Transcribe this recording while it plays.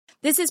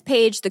This is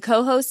Paige, the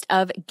co-host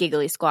of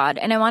Giggly Squad,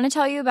 and I want to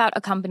tell you about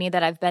a company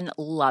that I've been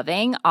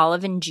loving,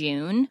 Olive &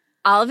 June.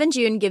 Olive &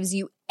 June gives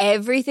you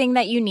everything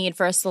that you need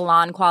for a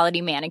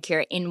salon-quality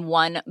manicure in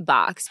one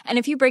box. And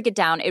if you break it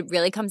down, it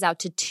really comes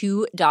out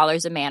to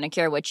 $2 a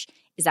manicure, which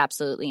is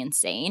absolutely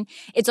insane.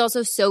 It's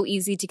also so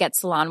easy to get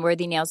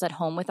salon-worthy nails at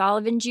home with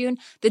Olive & June.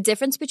 The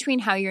difference between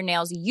how your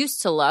nails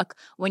used to look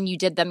when you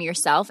did them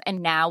yourself and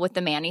now with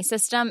the Mani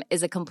system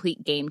is a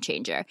complete game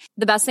changer.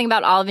 The best thing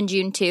about Olive &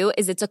 June, too,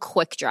 is it's a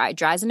quick dry.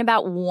 Dries in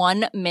about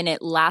 1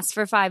 minute, lasts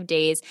for 5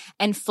 days,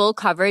 and full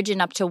coverage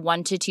in up to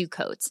 1 to 2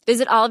 coats.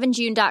 Visit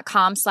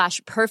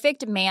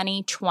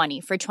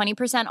oliveandjune.com/perfectmani20 for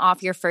 20%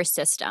 off your first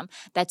system.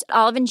 That's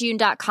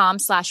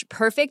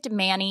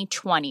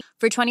oliveandjune.com/perfectmani20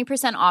 for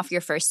 20% off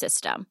your first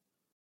system.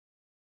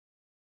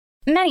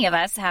 Many of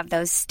us have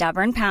those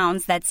stubborn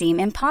pounds that seem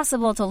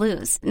impossible to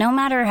lose, no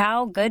matter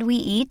how good we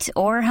eat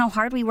or how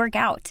hard we work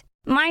out.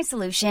 My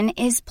solution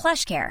is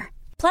PlushCare.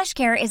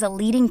 PlushCare is a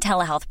leading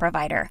telehealth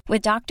provider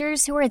with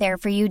doctors who are there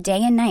for you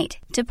day and night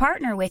to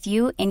partner with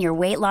you in your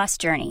weight loss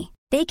journey.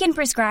 They can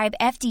prescribe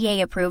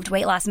FDA-approved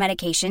weight loss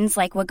medications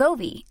like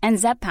Wegovy and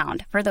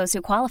Zepbound for those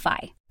who qualify.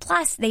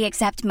 Plus, they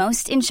accept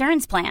most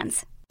insurance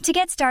plans. To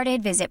get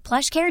started, visit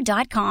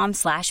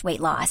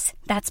plushcare.com/weightloss.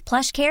 That's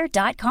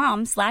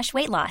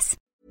plushcare.com/weightloss.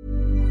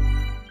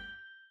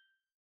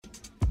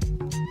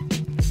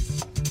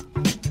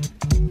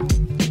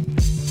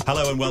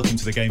 Hello and welcome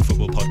to the Game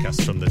Football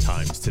Podcast from The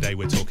Times. Today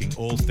we're talking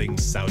all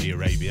things Saudi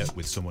Arabia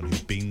with someone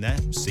who's been there,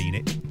 seen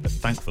it, but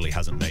thankfully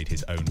hasn't made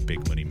his own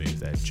big money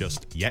move there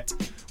just yet.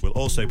 We'll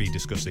also be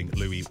discussing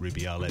Luis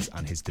Rubiales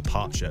and his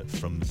departure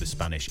from the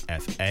Spanish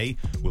FA.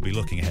 We'll be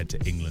looking ahead to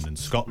England and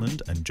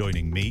Scotland, and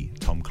joining me,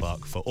 Tom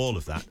Clark, for all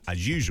of that,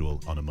 as usual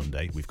on a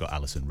Monday, we've got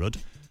Alison Rudd,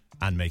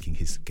 and making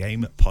his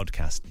Game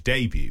Podcast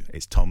debut,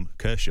 it's Tom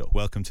Kershaw.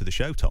 Welcome to the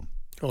show, Tom.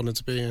 Honoured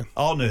to be here.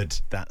 Honoured.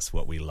 That's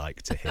what we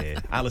like to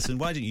hear. Alison,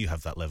 why don't you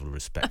have that level of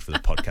respect for the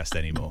podcast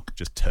anymore?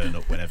 Just turn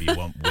up whenever you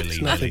want, willy-nilly.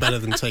 It's nothing better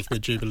than taking the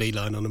Jubilee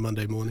line on a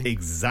Monday morning.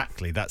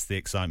 Exactly. That's the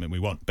excitement we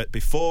want. But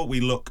before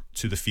we look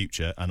to the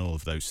future and all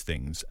of those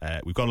things,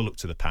 we've got to look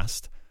to the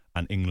past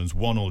and England's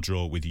 1-1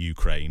 draw with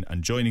Ukraine.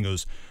 And joining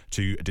us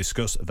to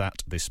discuss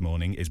that this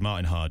morning is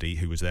Martin Hardy,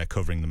 who was there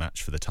covering the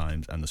match for the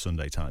Times and the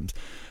Sunday Times.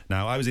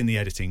 Now, I was in the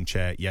editing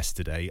chair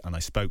yesterday and I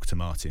spoke to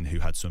Martin, who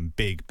had some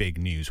big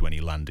news when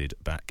he landed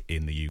back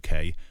in the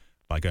UK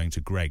by going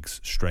to Greggs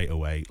straight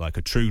away, like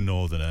a true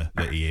northerner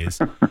that he is.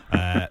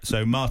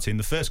 So, Martin,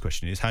 the first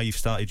question is how you've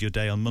started your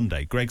day on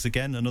Monday. Greggs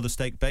again, another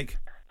steak bake?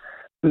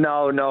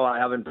 No, I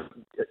haven't.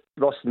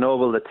 Ross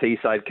Noble, the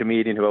Teesside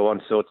comedian who I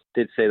once saw,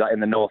 did say that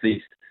in the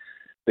Northeast,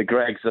 the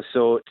Greggs are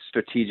so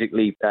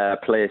strategically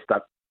placed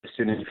that as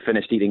soon as you've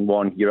finished eating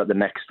one, you're at the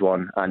next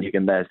one, and you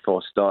can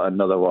therefore start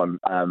another one,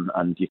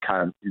 and you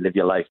can't live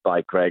your life by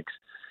Greggs.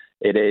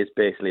 It is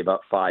basically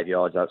about 5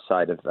 yards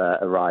outside of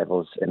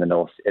arrivals in the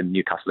north, in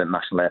Newcastle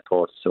International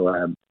Airport.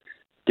 So,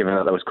 given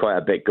that there was quite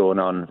a bit going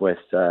on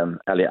with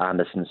Elliot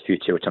Anderson's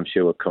future, which I'm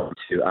sure we'll come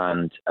to,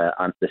 and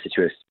the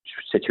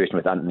situation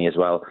with Anthony as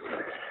well,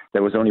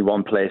 there was only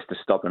one place to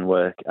stop and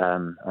work,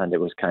 and it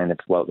was kind of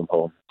welcome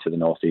home to the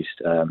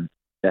Northeast.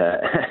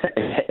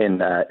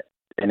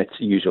 In its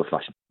usual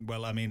fashion.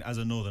 Well, I mean, as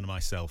a northerner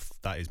myself,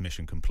 that is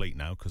mission complete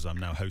now, because I'm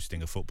now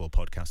hosting a football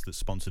podcast that's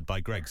sponsored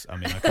by Greggs. I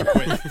mean, I can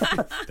quit.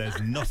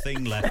 There's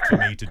nothing left for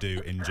me to do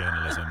in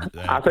journalism.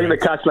 I think the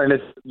catchline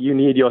is you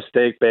need your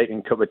steak,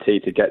 bacon, cup of tea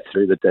to get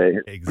through the day.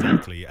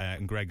 Exactly.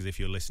 And Greggs,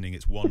 if you're listening,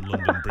 it's 1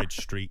 London Bridge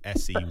Street,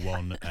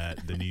 SE1,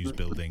 the news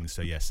building.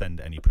 So, yeah,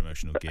 send any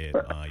promotional gear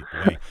my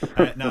way.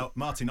 Now,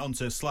 Martin, on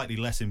to slightly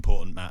less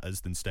important matters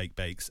than steak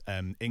bakes.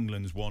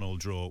 England's 1-1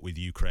 draw with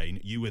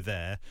Ukraine. You were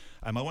there.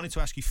 I wanted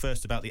to ask you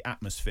first about the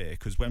atmosphere,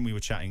 because when we were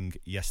chatting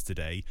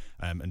yesterday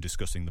and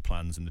discussing the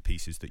plans and the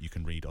pieces that you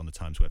can read on the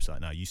Times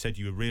website now, you said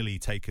you were really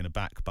taken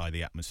aback by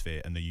the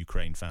atmosphere and the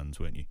Ukraine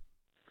fans, weren't you?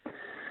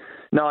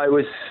 No,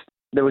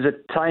 there was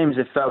at times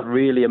it felt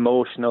really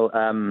emotional.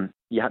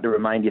 You had to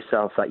remind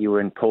yourself that you were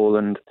in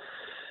Poland.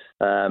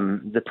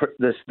 The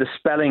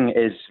spelling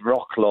is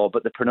Wrocław,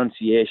 but the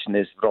pronunciation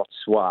is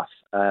Wrocław,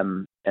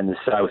 in the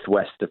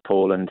southwest of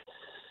Poland,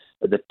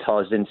 the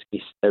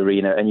Tarzinski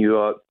Arena, and you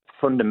are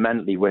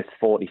fundamentally with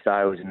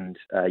 40,000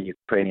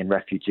 Ukrainian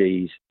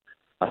refugees.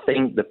 I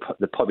think the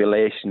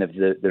population of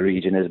the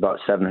region is about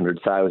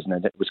 700,000,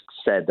 and it was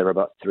said there are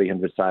about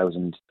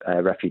 300,000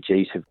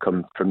 refugees who've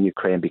come from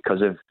Ukraine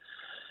because of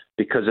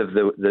the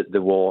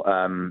war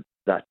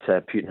that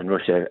Putin and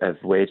Russia have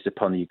waged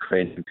upon the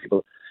Ukrainian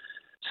people.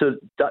 So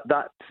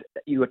that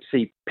you would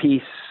see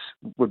peace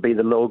would be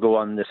the logo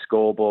on the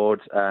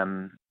scoreboard.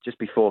 Just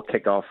before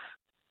kickoff,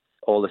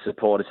 all the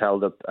supporters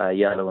held up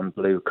yellow and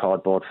blue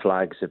cardboard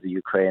flags of the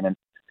Ukraine, and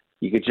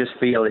you could just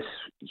feel this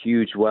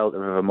huge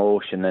welter of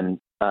emotion.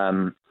 And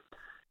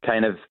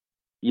kind of,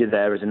 you're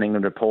there as an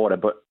England reporter,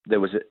 but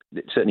there was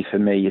certainly for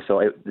me, you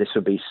thought this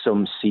would be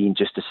some scene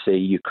just to see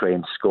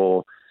Ukraine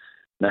score.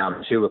 Now,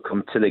 I'm sure we'll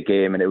come to the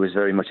game, and it was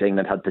very much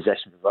England had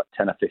possession for about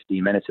 10 or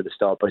 15 minutes at the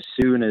start, but as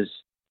soon as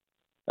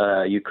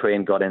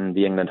Ukraine got in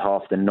the England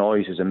half, the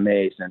noise was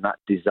amazing, and that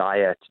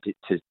desire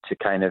to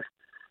kind of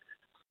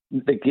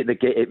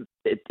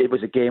it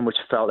was a game which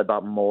felt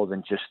about more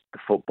than just the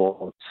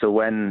football. So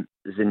when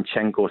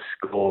Zinchenko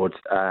scored,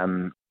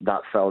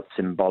 that felt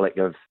symbolic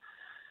of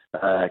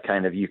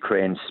kind of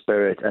Ukraine's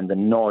spirit, and the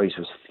noise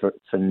was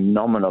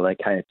phenomenal. It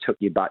kind of took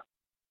you back,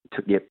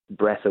 took your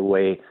breath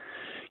away.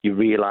 You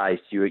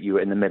realised you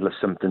were in the middle of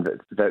something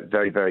that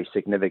very, very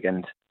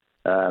significant.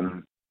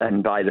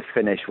 And by the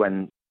finish,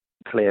 when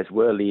players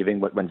were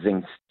leaving, when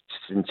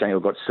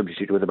Zinchenko got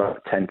substituted with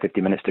about 10,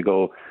 15 minutes to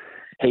go,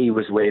 he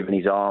was waving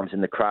his arms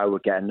and the crowd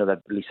would get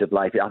another lease of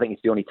life. I think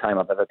it's the only time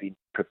I've ever been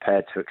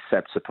prepared to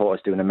accept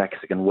supporters doing a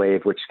Mexican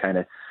wave, which kind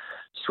of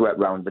swept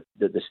round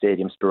the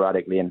stadium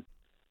sporadically. And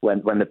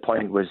when the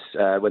point was,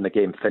 when the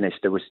game finished,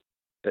 there was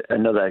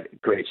another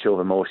great show of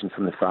emotion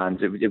from the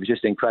fans. It was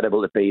just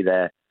incredible to be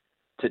there,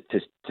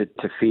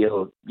 to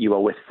feel you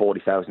are with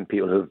 40,000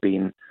 people who have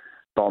been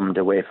bombed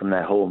away from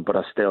their home, but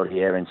are still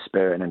here in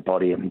spirit and in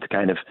body, and to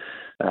kind of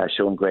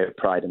showing great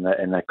pride in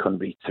their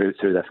country through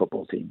their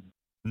football team.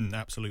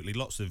 Absolutely,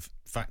 lots of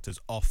factors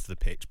off the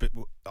pitch, but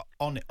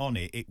on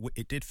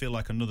it did feel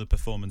like another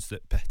performance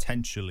that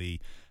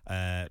potentially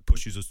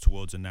pushes us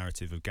towards a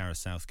narrative of Gareth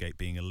Southgate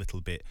being a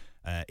little bit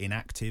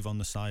inactive on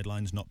the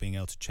sidelines, not being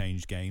able to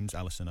change games.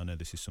 Alison, I know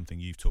this is something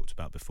you've talked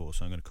about before,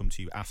 so I'm going to come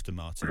to you after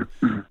Martin.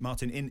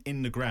 Martin,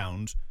 in the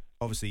ground,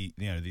 obviously,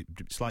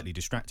 slightly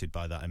distracted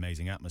by that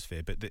amazing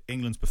atmosphere, but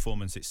England's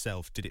performance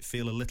itself, did it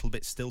feel a little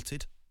bit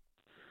stilted?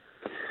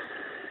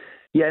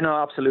 Yeah,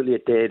 no, absolutely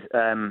it did.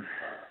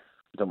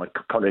 I don't want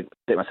to contradict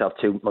myself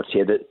too much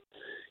here, that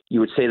you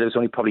would say there was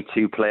only probably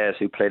two players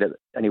who played at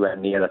anywhere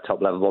near the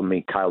top level. One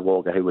being Kyle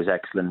Walker, who was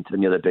excellent,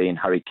 and the other being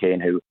Harry Kane,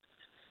 who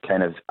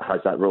kind of has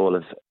that role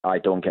of, I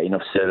don't get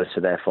enough service,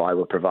 so therefore I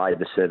will provide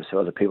the service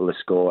for other people to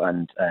score,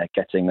 and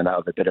get England out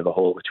of a bit of a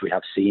hole, which we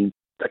have seen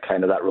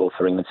that role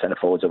for England centre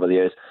forwards over the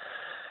years.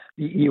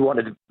 You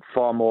wanted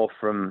far more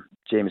from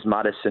James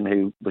Maddison,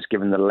 who was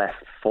given the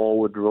left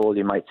forward role,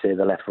 you might say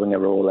the left winger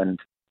role, and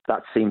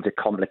that seemed to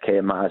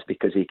complicate matters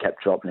because he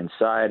kept dropping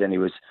inside and he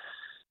was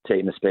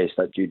taking the space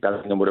that Jude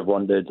Bellingham would have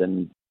wanted,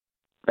 and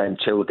Ben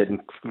Chilwell didn't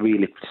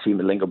really seem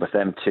to link up with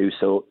them too.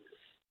 So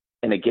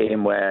in a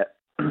game where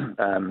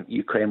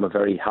Ukraine were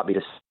very happy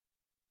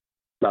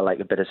to, like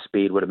a bit of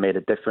speed would have made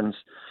a difference.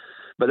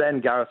 But then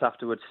Gareth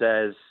afterwards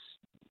says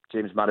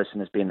James Maddison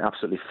has been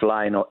absolutely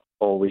flying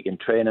all week in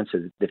training, so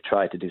they've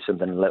tried to do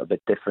something a little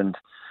bit different.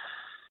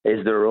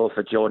 Is there a role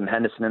for Jordan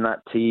Henderson in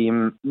that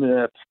team?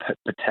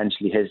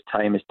 Potentially his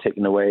time is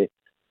ticking away.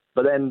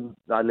 But then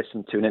I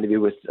listened to an interview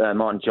with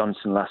Martin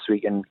Johnson last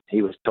week, and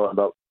he was talking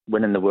about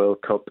winning the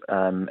World Cup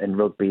in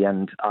rugby,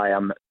 and I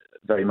am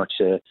very much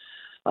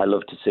I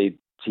love to see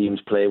teams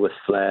play with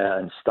flair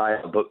and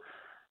style, but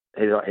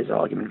his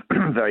argument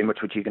very much,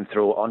 which you can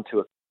throw onto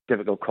a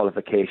difficult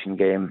qualification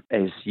game,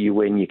 is you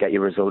win, you get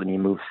your result, and you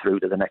move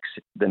through to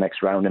the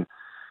next round. And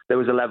there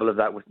was a level of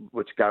that with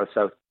which Gareth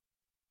Southgate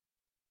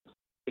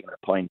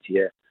a point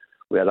here.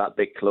 We are that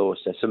bit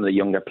closer. Some of the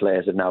younger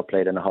players have now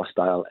played in a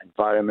hostile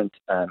environment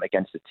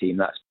against a team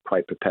that's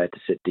quite prepared to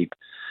sit deep.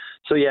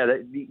 So yeah,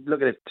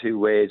 look at it two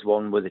ways.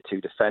 One, were they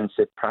too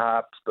defensive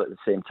perhaps, but at the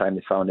same time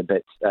they found a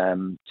bit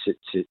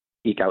to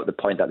eke out the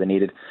point that they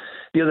needed.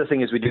 The other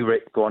thing is, we do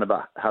go on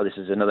about how this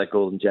is another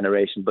golden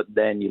generation, but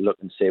then you look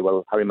and say,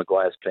 well, Harry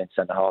Maguire's playing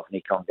centre half and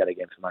he can't get a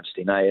game for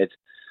Manchester United.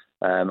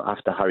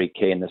 After Harry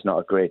Kane, there's not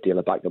a great deal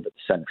of backup at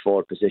the centre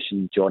forward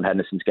position. Jordan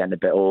Henderson's getting a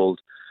bit old.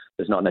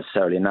 There's not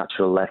necessarily a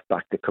natural left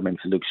back to come in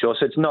for Luke Shaw.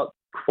 So it's not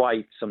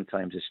quite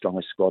sometimes as strong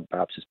a squad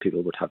perhaps as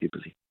people would have you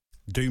believe.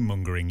 Doom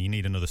mongering. You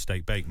need another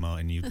steak bake,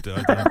 Martin.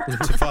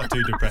 It's far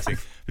too depressing.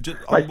 But just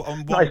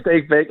my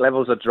steak bake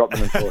levels are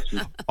dropping,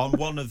 unfortunately. On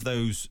one of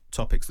those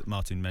topics that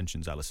Martin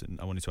mentions, Alison,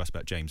 I wanted to ask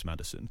about James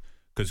Maddison,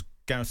 because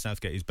Gareth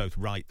Southgate is both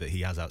right that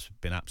he has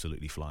been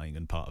absolutely flying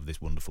and part of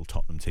this wonderful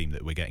Tottenham team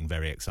that we're getting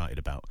very excited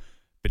about.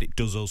 But it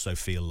does also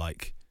feel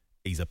like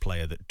he's a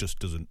player that just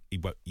doesn't.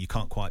 You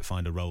can't quite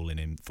find a role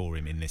for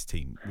him in this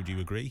team. Would you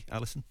agree,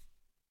 Alison?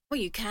 Well,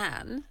 you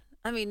can.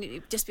 I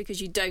mean, just because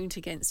you don't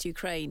against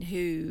Ukraine,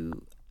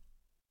 who,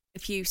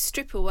 if you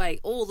strip away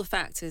all the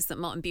factors that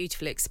Martin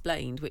beautifully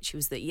explained, which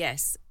was that,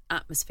 yes,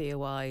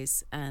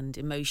 atmosphere-wise and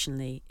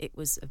emotionally, it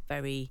was a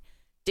very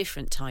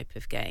different type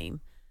of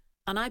game.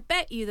 And I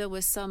bet you there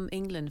were some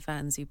England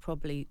fans who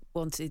probably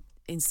wanted,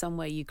 in some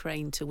way,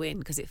 Ukraine to win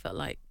because it felt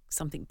like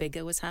something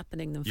bigger was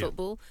happening than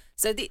football.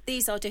 So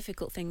these are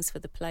difficult things for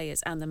the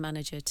players and the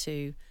manager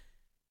to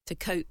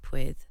cope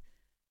with.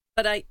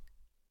 But I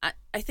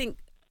think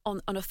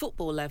on a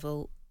football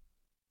level,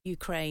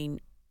 Ukraine,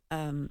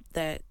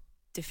 their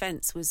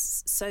defence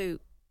was so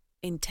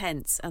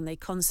intense and they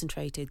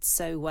concentrated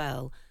so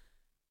well.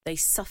 They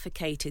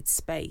suffocated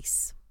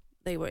space.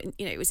 They were,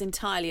 it was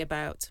entirely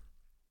about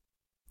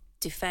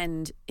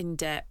defend in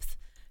depth,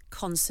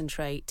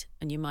 concentrate,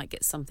 and you might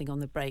get something on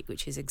the break,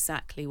 which is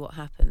exactly what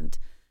happened.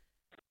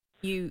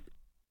 There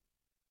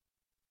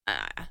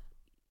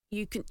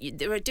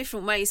are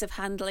different ways of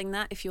handling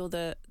that if you're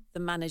the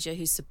manager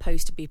who's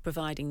supposed to be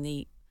providing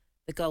the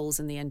the goals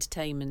and the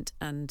entertainment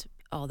and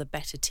are the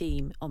better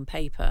team on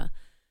paper.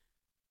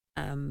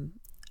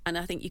 And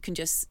I think you can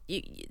just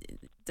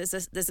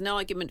there's an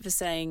argument for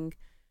saying,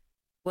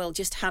 well,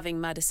 just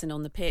having Maddison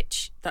on the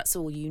pitch, that's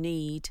all you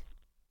need.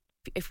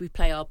 If we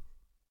play our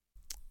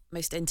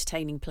most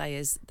entertaining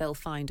players, they'll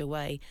find a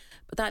way.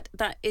 But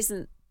that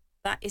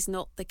is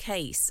not the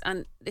case.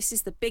 And this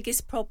is the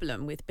biggest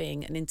problem with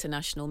being an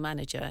international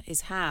manager,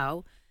 is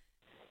how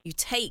you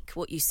take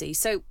what you see.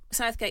 So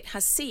Southgate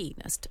has seen,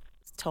 as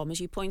Tom, as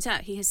you point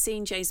out, he has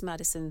seen James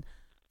Maddison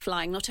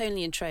flying not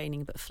only in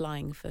training but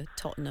flying for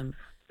Tottenham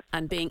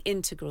and being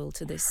integral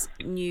to this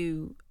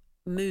new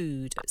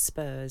mood at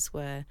Spurs,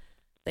 where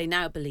they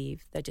now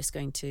believe they're just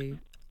going to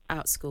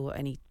outscore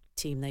any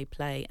team they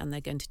play, and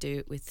they're going to do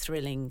it with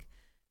thrilling,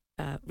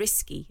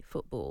 risky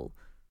football,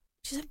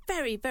 which is a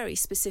very, very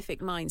specific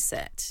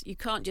mindset. You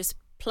can't just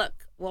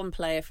pluck one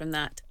player from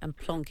that and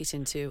plonk it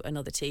into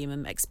another team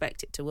and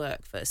expect it to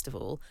work, first of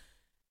all.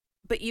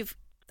 But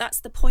that's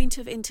the point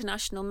of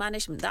international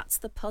management. That's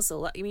the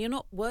puzzle. I mean,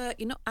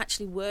 you're not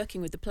actually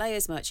working with the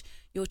players much.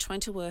 You're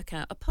trying to work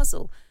out a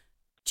puzzle.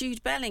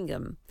 Jude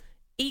Bellingham,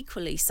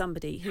 equally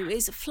somebody who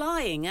is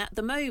flying at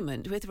the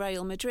moment with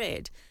Real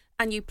Madrid,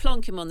 and you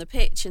plonk him on the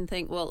pitch and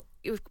think, well,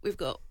 we've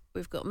got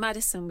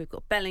Maddison, we've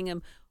got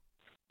Bellingham.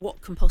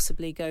 What can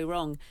possibly go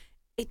wrong?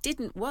 It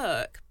didn't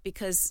work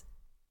because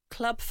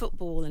club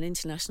football and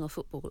international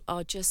football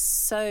are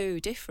just so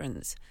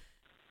different.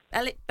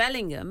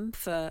 Bellingham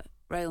for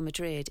Real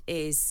Madrid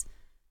is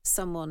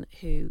someone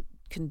who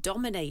can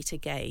dominate a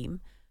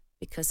game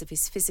because of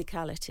his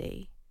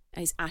physicality,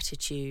 his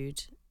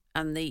attitude,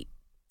 and the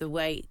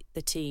way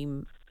the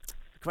team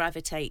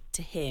gravitate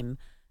to him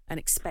and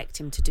expect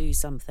him to do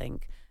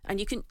something. And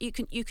you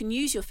can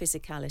use your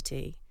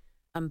physicality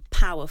and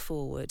power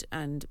forward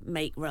and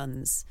make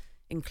runs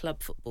in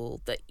club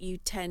football that you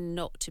tend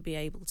not to be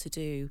able to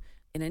do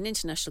in an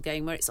international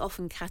game, where it's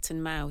often cat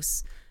and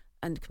mouse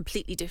and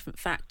completely different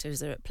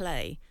factors are at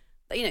play.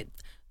 But,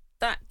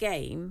 that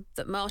game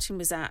that Martin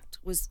was at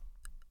was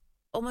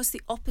almost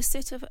the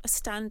opposite of a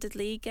standard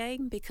league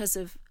game because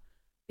of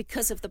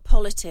the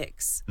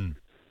politics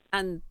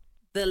and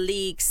the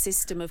league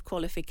system of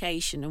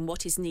qualification and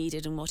what is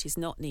needed and what is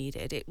not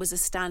needed. It was a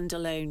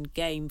standalone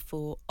game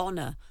for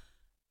honour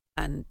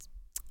and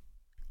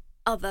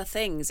other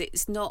things.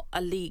 It's not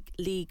a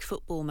league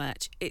football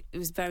match. It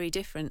was very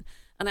different.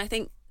 And I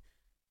think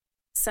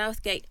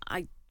Southgate,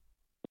 I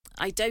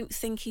don't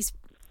think he's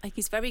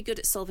very good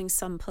at solving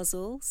some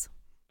puzzles.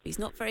 He's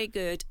not very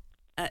good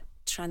at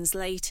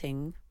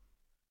translating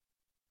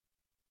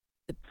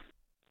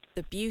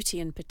the beauty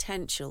and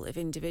potential of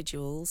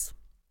individuals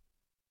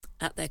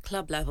at their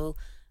club level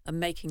and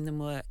making them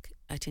work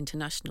at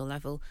international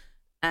level.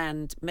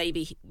 And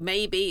maybe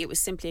it was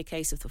simply a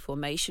case of the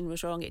formation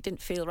was wrong. It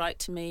didn't feel right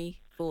to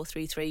me.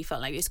 4-3-3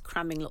 felt like it was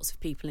cramming lots of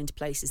people into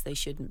places they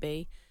shouldn't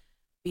be.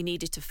 We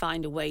needed to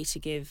find a way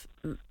to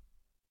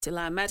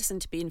allow Maddison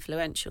to be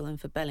influential and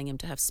for Bellingham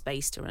to have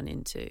space to run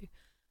into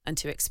and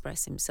to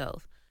express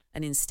himself.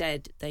 And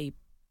instead, they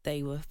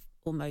were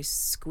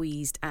almost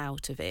squeezed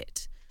out of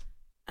it.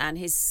 And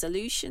his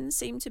solution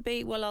seemed to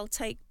be, well, I'll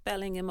take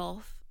Bellingham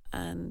off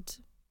and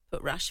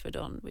put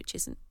Rashford on, which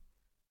isn't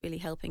really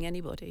helping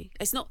anybody.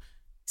 It's not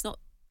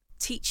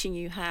teaching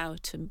you how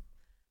to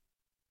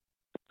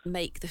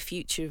make the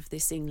future of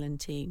this England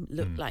team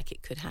look like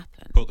it could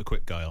happen. Put the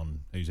quick guy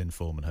on who's in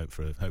form and hope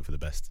for the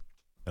best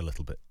a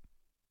little bit.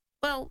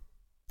 Well,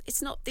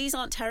 it's not. These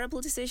aren't terrible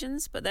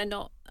decisions, but they're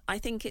not. I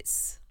think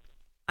it's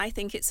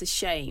a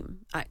shame,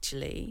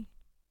 actually,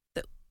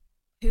 that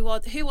who are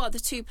the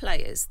two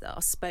players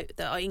that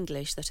are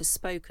English that are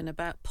spoken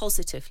about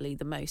positively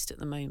the most at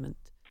the moment,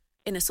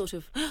 in a sort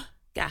of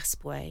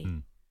gasp way.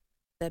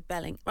 They're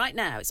right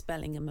now. It's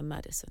Bellingham and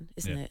Maddison,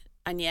 isn't it?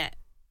 And yet,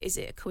 is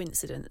it a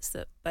coincidence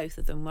that both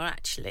of them were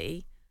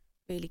actually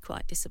really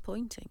quite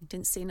disappointing?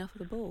 Didn't see enough of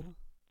the ball.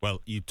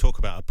 Well, you talk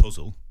about a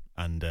puzzle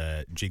and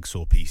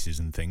jigsaw pieces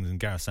and things, and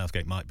Gareth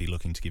Southgate might be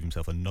looking to give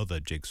himself another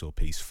jigsaw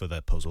piece for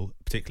their puzzle,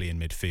 particularly in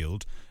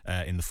midfield,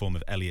 in the form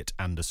of Elliot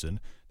Anderson,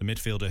 the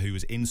midfielder who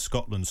was in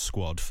Scotland's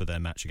squad for their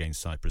match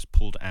against Cyprus,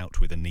 pulled out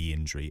with a knee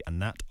injury,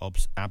 and that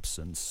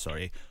absence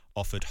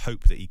offered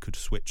hope that he could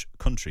switch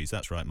countries.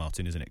 That's right,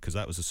 Martin, isn't it? Because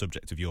that was the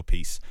subject of your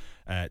piece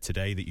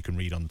today that you can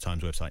read on the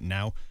Times website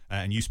now,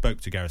 and you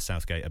spoke to Gareth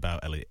Southgate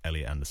about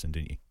Elliot Anderson,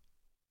 didn't you?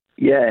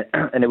 Yeah,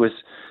 and it was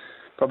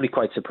probably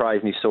quite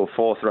surprisingly so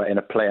forthright in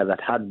a player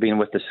that had been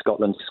with the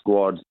Scotland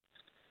squad,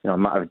 a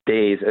matter of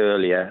days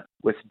earlier,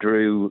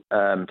 withdrew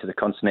to the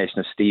consternation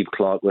of Steve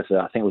Clarke with,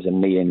 I think it was a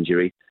knee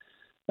injury.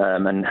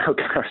 And now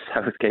Gareth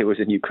Southgate was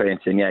in Ukraine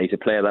saying, yeah, he's a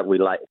player that we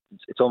like.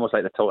 It's almost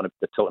like they're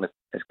talking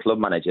as club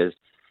managers.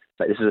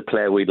 Like, this is a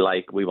player we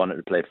wanted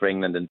to play for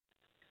England. And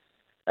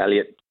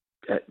Elliot,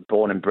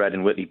 born and bred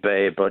in Whitley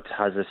Bay, but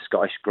has a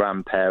Scottish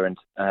grandparent,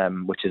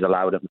 which has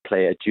allowed him to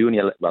play at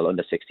junior,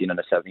 under 16,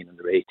 under 17,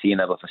 under 18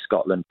 level for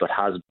Scotland, but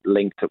has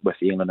linked up with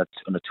the England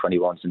under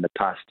 21s in the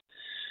past.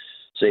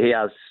 So he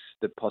has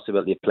the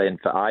possibility of playing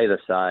for either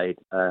side.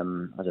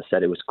 As I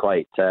said, it was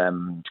quite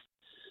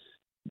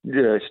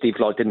Steve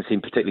Clarke didn't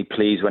seem particularly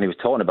pleased when he was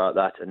talking about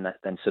that, and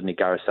then suddenly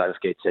Gareth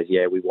Southgate says,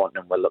 "Yeah, we want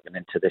him. We're looking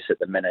into this at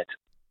the minute."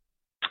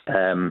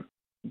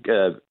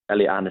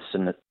 Elliot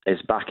Anderson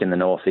is back in the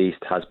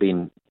northeast, has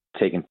been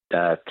taking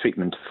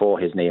treatment for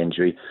his knee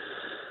injury.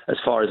 As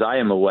far as I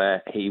am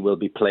aware, he will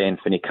be playing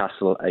for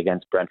Newcastle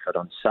against Brentford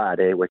on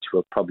Saturday, which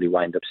will probably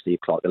wind up Steve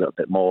Clarke a little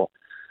bit more.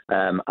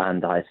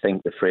 And I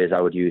think the phrase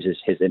I would use is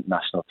his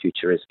international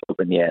future is up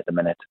in the air at the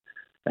minute.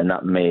 And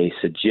that may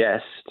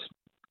suggest,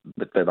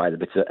 but by the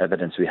bits of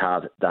evidence we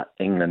have, that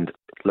England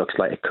looks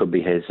like it could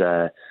be his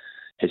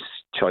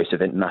choice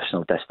of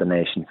international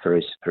destination for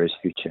his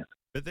future.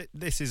 But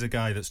this is a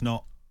guy that's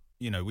not,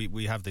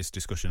 we have this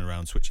discussion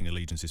around switching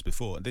allegiances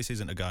before. This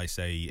isn't a guy,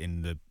 say,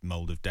 in the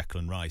mould of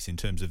Declan Rice in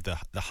terms of the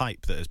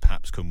hype that has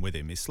perhaps come with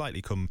him. It's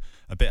slightly come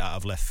a bit out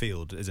of left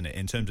field, isn't it?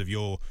 In terms of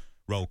your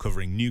role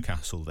covering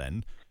Newcastle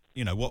then,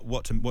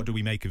 what do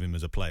we make of him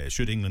as a player?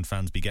 Should England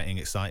fans be getting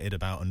excited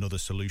about another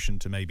solution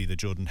to maybe the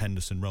Jordan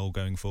Henderson role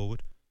going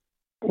forward?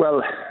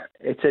 Well,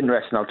 it's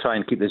interesting. I'll try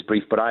and keep this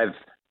brief, but I've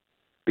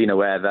been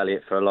aware of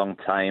Elliot for a long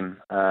time.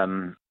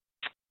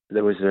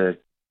 There was a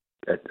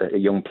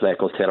young player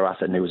called Taylor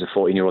Atherton, who was a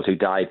 14-year-old who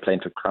died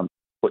playing for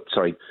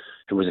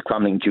who was a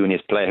Cramlington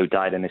Juniors player who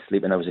died in his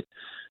sleep, and there was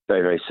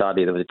very, very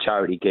sadly, there was a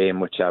charity game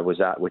which I was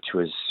at, which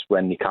was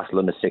when Newcastle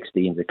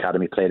under-16s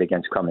Academy played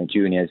against Cramlington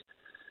Juniors,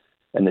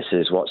 and this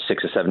is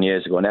 6 or 7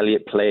 years ago, and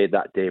Elliot played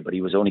that day, but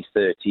he was only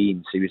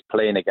 13, so he was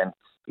playing against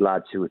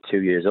lads who were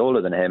 2 years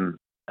older than him,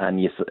 and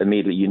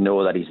immediately you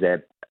know that he's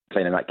there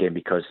playing in that game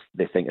because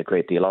they think a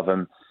great deal of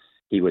him.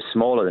 He was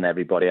smaller than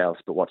everybody else,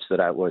 but what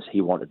stood out was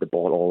he wanted the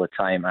ball all the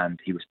time, and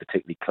he was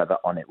particularly clever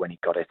on it when he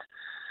got it.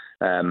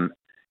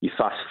 You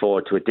fast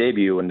forward to a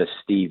debut under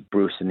Steve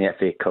Bruce in the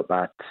FA Cup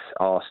at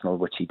Arsenal,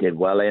 which he did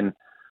well in,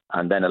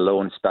 and then a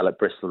loan spell at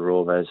Bristol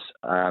Rovers.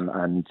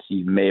 And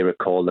you may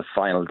recall the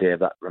final day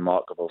of that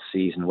remarkable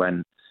season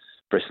when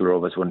Bristol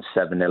Rovers won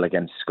 7-0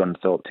 against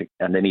Scunthorpe,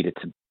 and they needed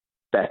to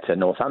better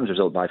Northampton's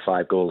result by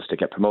 5 goals to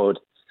get promoted.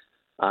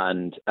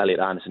 And Elliot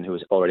Anderson, who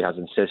already has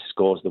an assist,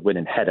 scores the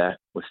winning header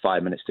with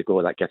 5 minutes to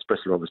go. That gets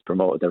Bristol Rovers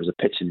promoted. There was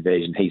a pitch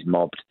invasion. He's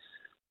mobbed.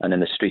 And in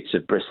the streets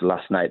of Bristol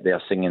last night, they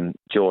are singing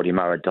Geordie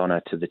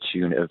Maradona to the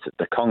tune of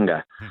the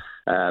conga.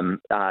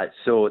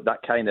 So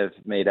that kind of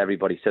made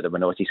everybody sit up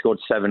and notice. He scored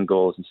 7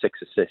 goals and 6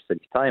 assists at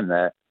his time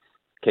there.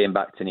 Came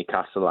back to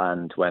Newcastle,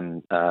 and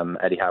when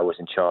Eddie Howe was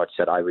in charge,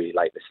 said, "I really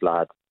like this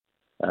lad,"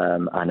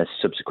 and has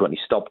subsequently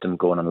stopped him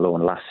going on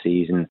loan last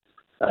season.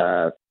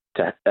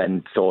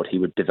 And thought he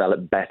would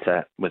develop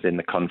better within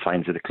the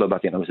confines of the club. I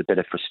think there was a bit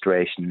of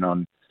frustration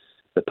on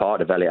the part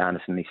of Elliot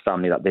Anderson and his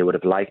family that they would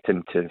have liked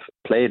him to have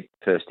played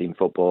first-team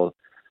football.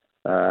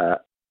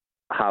 Eddie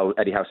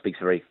Howe speaks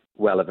very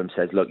well of him,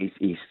 says, look,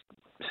 he's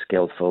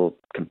skillful,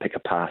 can pick a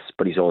pass,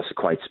 but he's also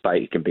quite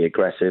spikey, can be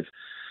aggressive.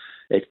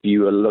 If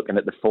you were looking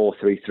at the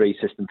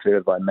 4-3-3 system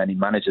favoured by many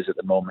managers at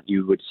the moment,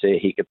 you would say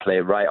he could play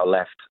right or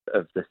left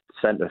of the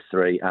centre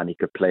three, and he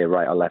could play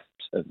right or left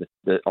of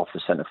off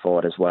the centre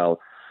forward as well,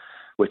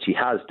 which he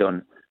has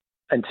done.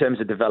 In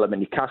terms of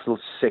development, Newcastle's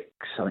 6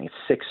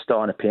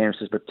 starting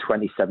appearances, but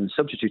 27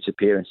 substitute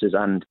appearances,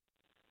 and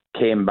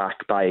came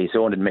back by his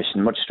own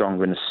admission much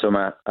stronger in the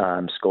summer,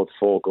 scored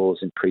 4 goals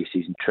in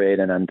pre-season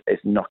training, and is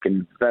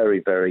knocking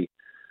very, very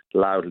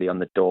loudly on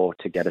the door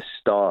to get a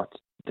start,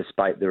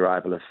 despite the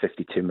arrival of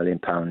 £52 million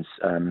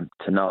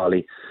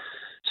Tonali.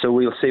 So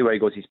we'll see where he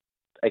goes. He's,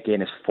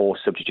 again, his 4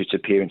 substitute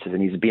appearances,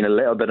 and he's been a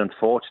little bit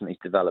unfortunate. He's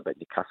developed at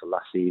Newcastle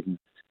last season.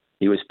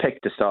 He was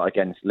picked to start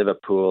against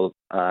Liverpool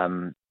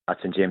at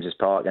St James's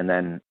Park, and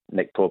then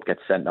Nick Pope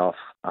gets sent off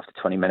after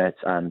 20 minutes,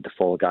 and the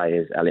fall guy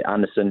is Elliot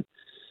Anderson.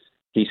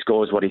 He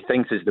scores what he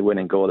thinks is the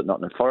winning goal at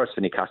Nottingham Forest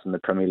for Newcastle in the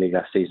Premier League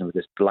last season with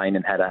this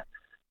blinding header,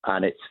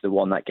 and it's the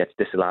one that gets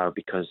disallowed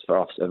because for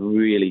a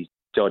really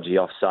dodgy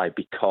offside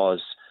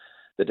because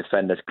the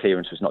defender's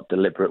clearance was not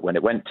deliberate when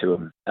it went to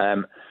him.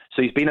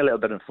 So he's been a little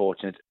bit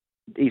unfortunate.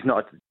 He's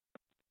not,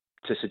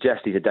 to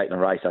suggest he's a Declan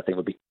Rice, I think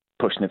would be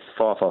pushing it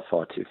far, far,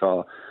 far too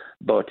far.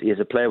 But he is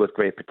a player with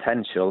great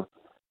potential,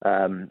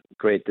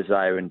 great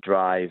desire and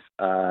drive,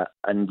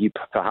 and you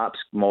perhaps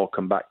more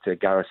come back to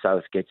Gareth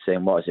Southgate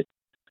saying,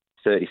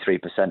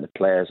 33% of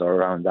players are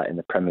around that in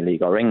the Premier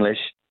League or English.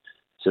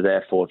 So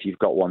therefore, if you've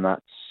got one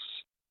that's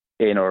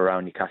in or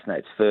around Newcastle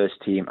United's first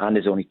team and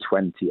is only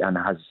 20 and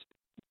has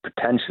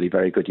potentially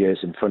very good years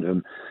in front of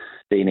him,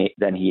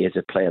 then he is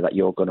a player that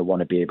you're going to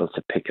want to be able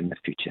to pick in the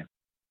future.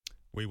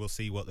 We will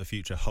see what the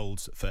future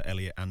holds for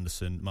Elliot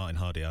Anderson. Martin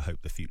Hardy, I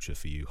hope the future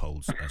for you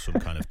holds some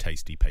kind of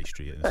tasty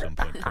pastry at some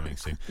point coming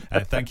soon.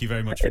 Thank you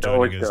very much for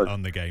joining us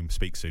on The Game.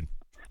 Speak soon.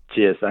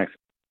 Cheers, thanks.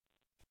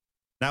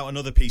 Now,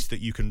 another piece that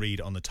you can read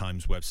on the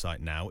Times website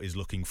now is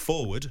looking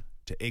forward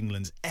to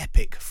England's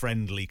epic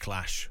friendly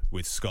clash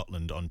with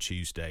Scotland on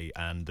Tuesday.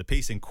 And the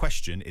piece in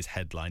question is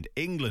headlined,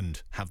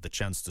 "England have the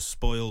chance to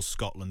spoil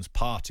Scotland's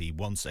party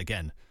once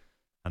again."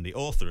 And the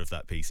author of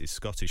that piece is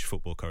Scottish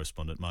football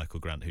correspondent Michael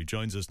Grant, who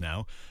joins us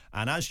now.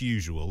 And as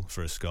usual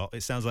for a Scot,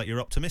 it sounds like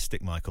you're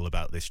optimistic, Michael,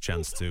 about this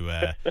chance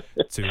to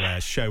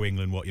show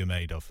England what you're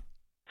made of.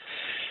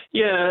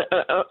 Yeah,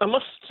 I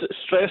must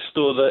stress,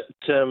 though, that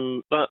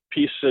that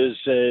piece is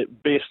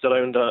based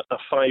around a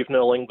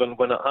 5-0 England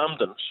win at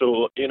Hampden.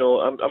 So,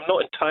 I'm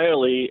not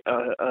entirely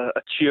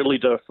a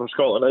cheerleader for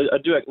Scotland. I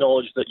do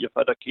acknowledge that you've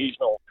had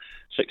occasional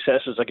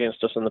successes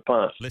against us in the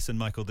past. Listen,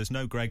 Michael, there's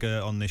no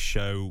Gregor on this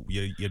show.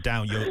 You're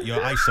down.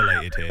 You're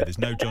isolated here. There's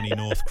no Johnny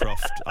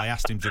Northcroft. I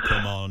asked him to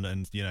come on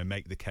and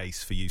make the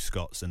case for you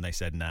Scots, and they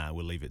said, "Nah,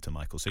 we'll leave it to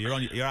Michael." So you're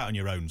out on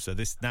your own. So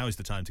now is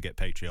the time to get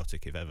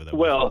patriotic, if ever there was.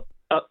 Well,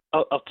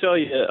 I'll tell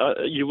you,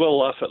 you will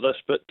laugh at this,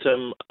 but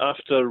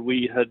after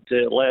we had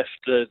left,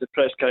 the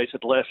press guys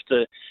had left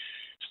the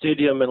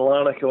stadium in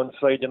Larnaca on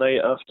Friday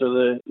night after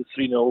the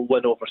 3-0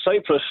 win over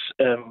Cyprus,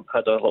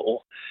 had a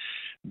little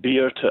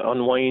beer to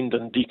unwind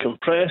and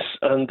decompress,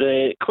 and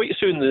quite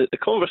soon the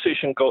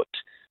conversation got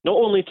not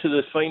only to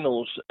the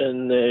finals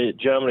in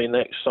January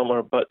next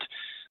summer, but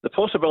the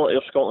possibility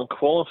of Scotland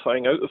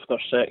qualifying out of their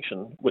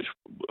section, which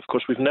of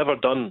course we've never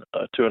done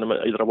a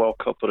tournament, either a World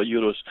Cup or a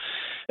Euros,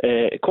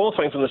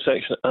 qualifying from the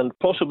section and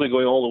possibly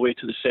going all the way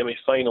to the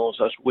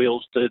semi-finals as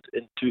Wales did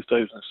in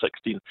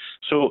 2016.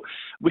 So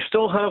we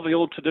still have the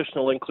old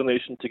traditional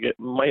inclination to get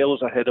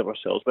miles ahead of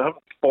ourselves. We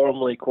haven't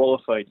formally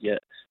qualified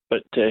yet,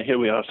 but here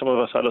we are. Some of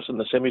us had us in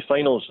the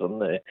semi-finals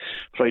on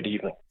Friday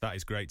evening. That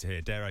is great to hear.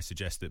 Dare I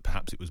suggest that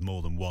perhaps it was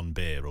more than one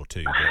beer or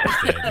two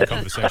that the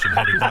conversation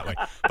headed that way.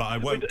 But I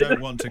don't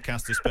want to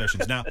cast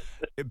aspersions. Now,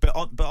 but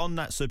on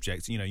that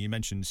subject, you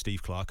mentioned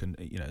Steve Clarke and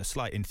a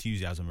slight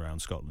enthusiasm around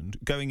Scotland.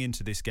 Going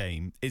into this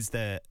game, is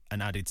there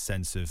an added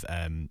sense of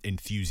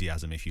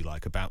enthusiasm, if you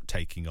like, about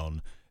taking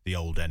on the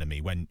old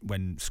enemy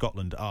when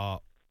Scotland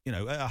are, at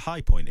a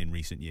high point in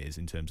recent years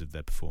in terms of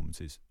their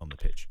performances on the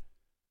pitch?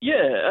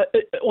 Yeah,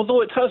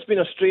 although it has been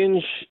a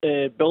strange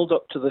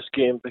build-up to this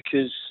game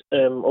because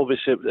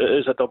obviously it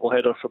is a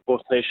double-header for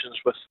both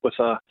nations with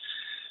a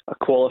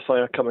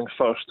qualifier coming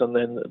first and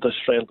then this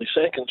friendly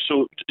second.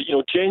 So,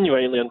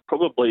 genuinely and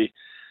probably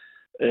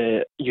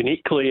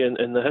uniquely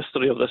in the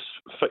history of this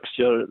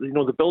fixture,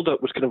 the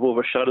build-up was kind of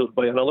overshadowed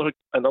by another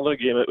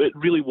game. It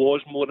really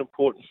was more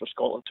important for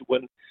Scotland to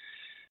win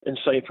in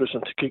Cyprus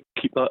and to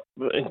keep that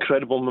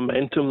incredible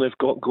momentum they've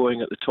got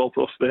going at the top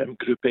of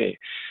Group A.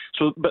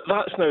 So, but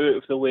that's now out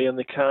of the way, and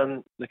they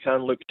can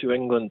look to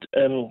England.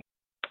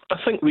 I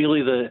think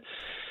really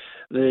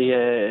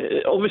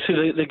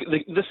obviously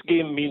this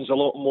game means a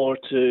lot more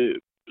to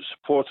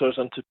supporters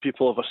and to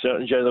people of a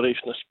certain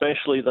generation,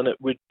 especially than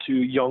it would to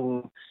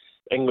young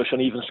English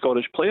and even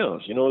Scottish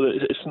players.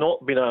 It's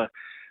not been a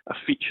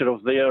feature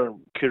of their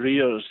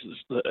careers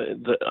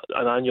that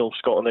an annual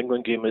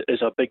Scotland-England game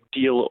is a big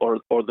deal or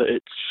that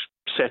it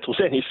settles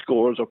any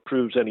scores or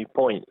proves any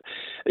point.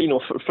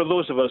 For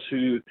those of us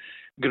who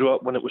grew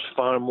up when it was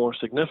far more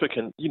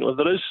significant,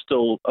 there is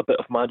still a bit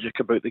of magic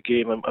about the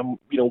game, and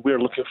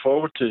we're looking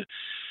forward to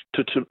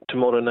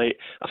tomorrow night.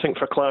 I think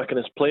for Clarke and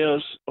his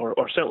players,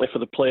 or certainly for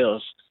the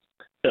players,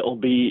 it'll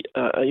be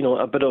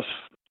a bit of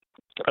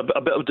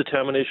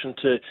determination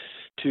to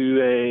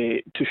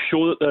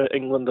show that they're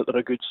England, that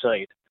they're a good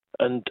side,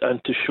 and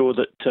to show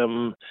that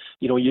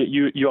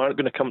you aren't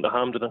going to come to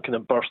Hampden and kind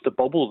of burst the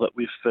bubble that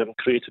we've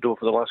created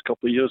over the last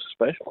couple of years,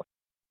 especially.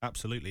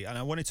 Absolutely. And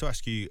I wanted to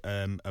ask you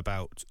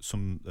about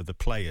some of the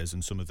players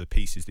and some of the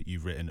pieces that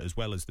you've written, as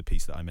well as the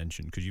piece that I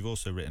mentioned, because you've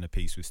also written a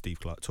piece with Steve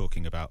Clarke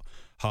talking about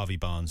Harvey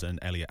Barnes and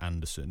Elliot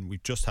Anderson.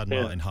 We've just had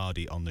Martin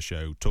Hardy on the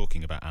show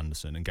talking about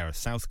Anderson and Gareth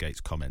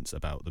Southgate's comments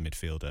about the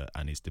midfielder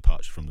and his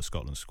departure from the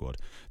Scotland squad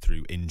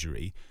through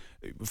injury.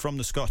 From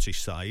the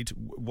Scottish side,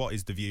 what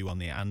is the view on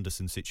the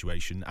Anderson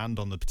situation and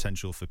on the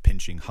potential for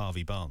pinching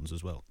Harvey Barnes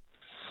as well?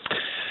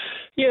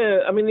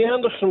 Yeah, the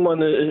Anderson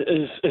one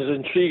is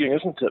intriguing,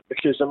 isn't it?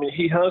 Because,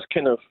 he has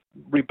kind of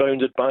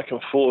rebounded back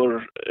and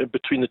forth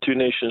between the two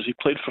nations. He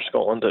played for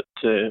Scotland at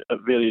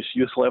various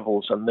youth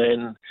levels and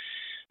then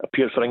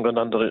appeared for England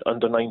under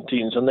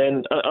 19s and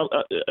then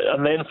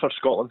for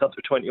Scotland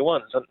under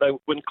 21s. And now,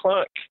 when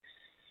Clarke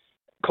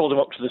called him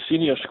up to the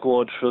senior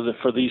squad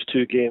for these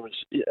two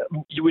games,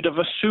 you would have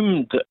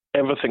assumed that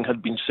everything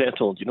had been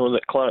settled,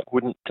 that Clarke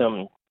wouldn't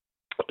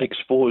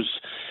expose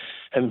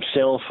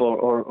himself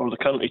or the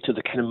country to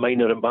the kind of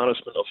minor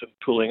embarrassment of him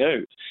pulling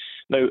out.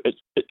 Now,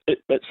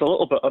 it's a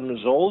little bit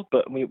unresolved,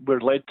 but we're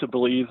led to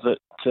believe that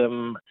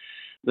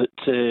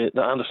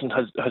Anderson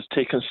has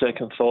taken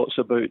second thoughts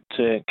about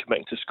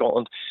committing to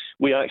Scotland.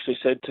 We actually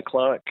said to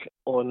Clarke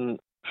on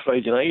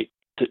Friday night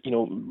that,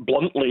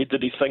 bluntly,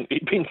 did he think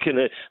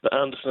that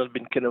Anderson had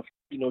been kind of,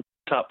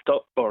 tapped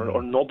up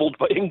or nobbled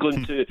by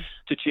England to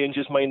change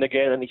his mind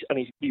again, and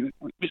he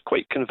was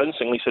quite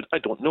convincingly said, I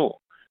don't know.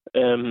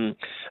 I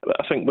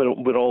think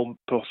we're all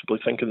possibly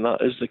thinking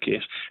that is the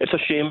case. It's a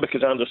shame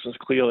because Anderson's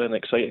clearly an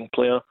exciting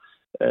player.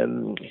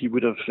 He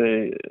would have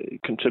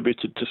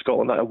contributed to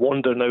Scotland. I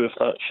wonder now if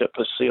that ship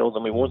has sailed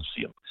and we won't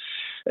see him.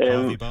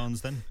 Harvey Barnes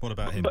then? What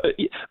about him?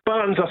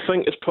 Barnes, I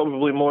think, is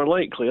probably more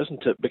likely,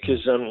 isn't it?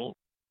 Because,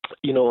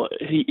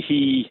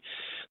 he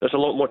there's a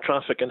lot more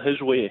traffic in his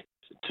way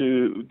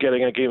to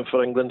getting a game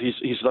for England.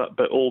 He's that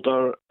bit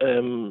older,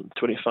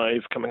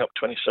 25, coming up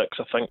 26,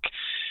 I think.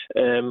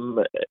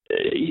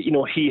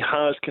 he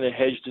has kind of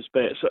hedged his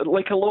bets,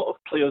 like a lot of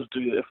players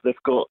do if they've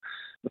got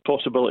the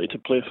possibility to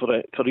play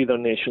for either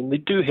nation. They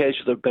do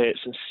hedge their bets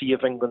and see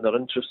if England are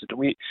interested.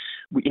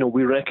 And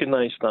we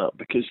recognise that,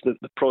 because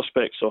the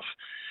prospects of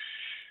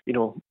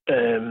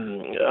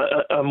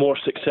a more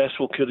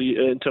successful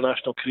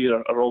international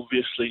career are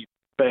obviously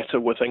better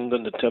with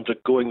England in terms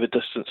of going the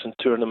distance in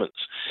tournaments.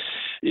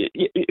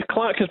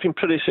 Clark has been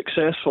pretty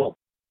successful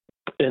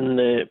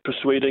in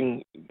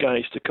persuading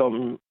guys to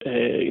come.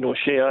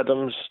 Shea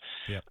Adams,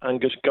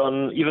 Angus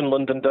Gunn, even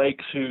Lyndon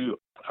Dykes, who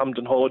hummed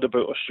and hawed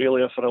about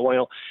Australia for a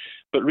while.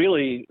 But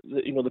really,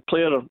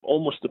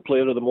 almost the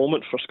player of the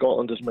moment for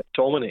Scotland is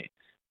McTominay,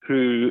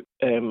 who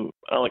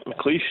Alec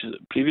McLeish, the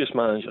previous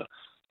manager,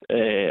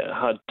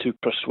 had to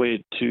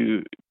persuade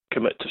to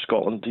commit to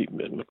Scotland.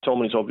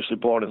 McTominay's obviously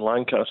born in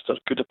Lancaster,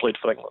 could have played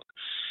for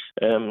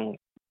England.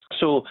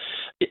 So,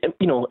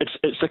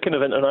 it's a kind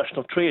of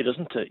international trade,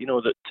 isn't it?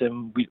 That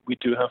we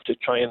do have to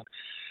try and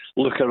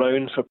look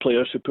around for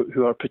players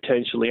who are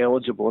potentially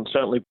eligible, and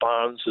certainly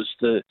Barnes is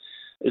the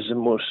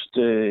most,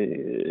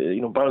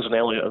 Barnes and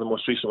Elliott are the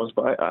most recent ones.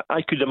 But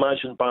I could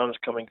imagine Barnes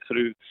coming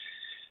through.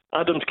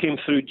 Adams came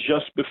through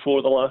just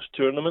before the last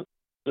tournament,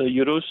 the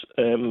Euros.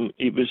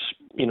 He was,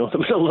 there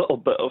was a little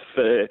bit of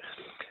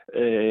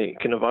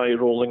kind of eye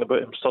rolling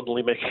about him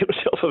suddenly making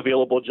himself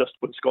available just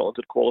when Scotland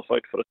had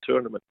qualified for a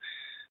tournament.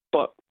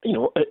 But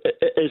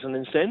it is an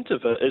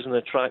incentive. It is an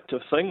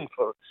attractive thing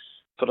for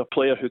a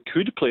player who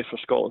could play for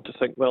Scotland to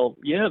think, well,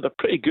 yeah, they're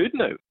pretty good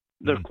now.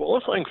 They're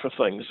qualifying for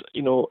things.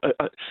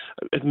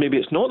 Maybe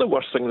it's not the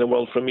worst thing in the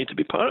world for me to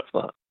be part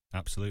of that.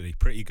 Absolutely.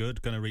 Pretty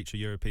good. Going to reach a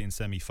European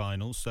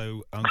semi-final.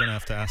 So I'm going to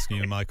have to ask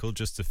you, Michael,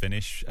 just to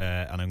finish,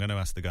 and I'm going to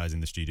ask the guys in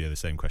the studio the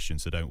same question,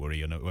 so don't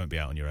worry, it won't be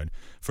out on your own.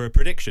 For a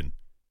prediction,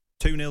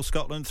 2-0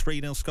 Scotland,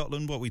 3-0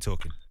 Scotland, what are we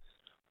talking?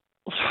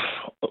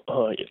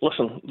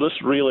 Listen, this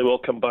really will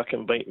come back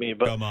and bite me.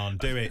 But come on,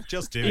 do it.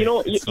 Just do it.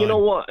 You know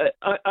what?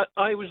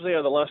 I was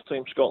there the last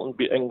time Scotland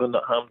beat England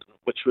at Hampden,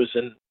 which was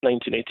in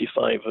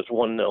 1985 as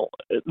 1-0.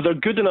 They're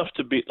good enough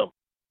to beat them.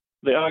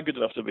 They are good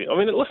enough to beat. I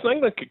mean, listen,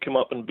 England could come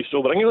up and be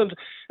sober. England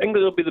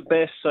will be the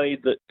best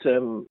side that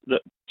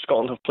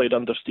Scotland have played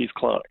under Steve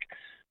Clarke.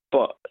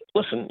 But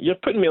listen, you're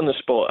putting me on the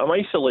spot. I'm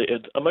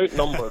isolated. I'm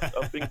outnumbered.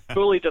 I've been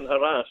bullied and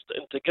harassed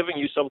into giving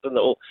you something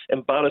that will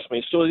embarrass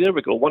me. So there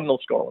we go, 1-0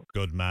 Scotland.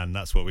 Good man,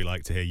 that's what we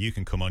like to hear. You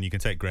can come on, you can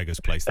take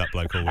Gregor's place. That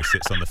bloke always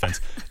sits on the fence.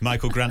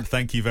 Michael Grant,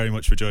 thank you very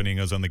much for joining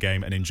us on The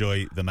Game, and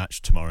enjoy the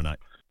match tomorrow night.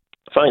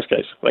 Thanks,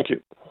 guys. Thank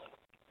you.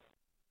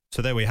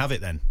 So there we have it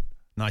then.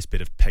 Nice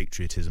bit of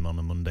patriotism on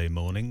a Monday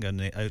morning,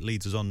 and it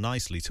leads us on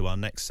nicely to our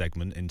next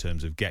segment in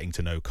terms of getting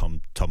to know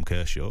Tom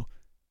Kershaw.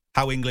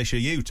 How English are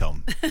you,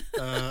 Tom?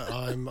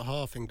 I'm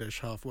half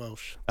English, half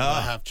Welsh. I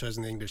have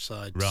chosen the English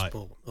side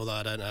sport, although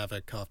I don't have a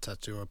calf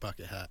tattoo or a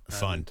bucket hat.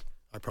 Fine.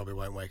 I probably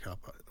won't wake up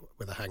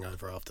with a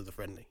hangover after the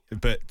friendly.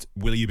 But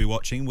will you be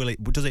watching?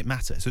 Does it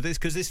matter? So this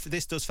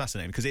does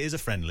fascinate me, because it is a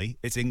friendly.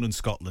 It's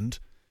England-Scotland.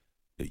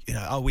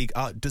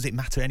 Does it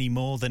matter any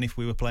more than if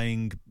we were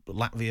playing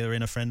Latvia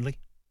in a friendly?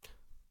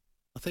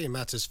 I think it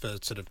matters for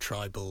sort of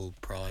tribal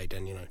pride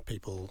and,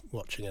 people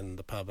watching in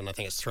the pub. And I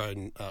think it's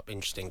thrown up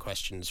interesting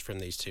questions from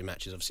these two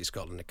matches. Obviously,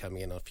 Scotland are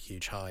coming in off a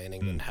huge high, and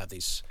England have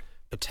these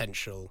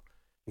potential,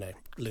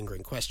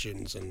 lingering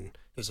questions. And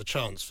there's a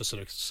chance for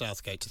sort of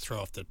Southgate to throw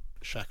off the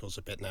shackles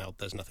a bit now.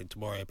 There's nothing to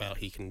worry about.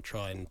 He can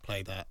try and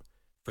play that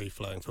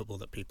free-flowing football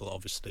that people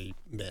obviously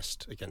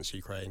missed against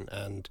Ukraine.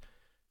 And,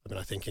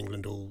 I think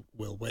England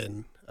will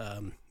win,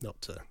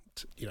 not to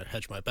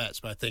hedge my bets,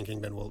 but I think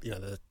England will,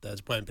 there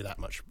won't be that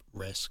much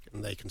risk,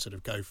 and they can sort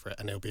of go for it,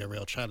 and it'll be a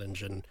real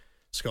challenge. And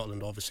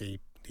Scotland,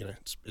 obviously,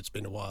 it's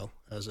been a while,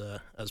 as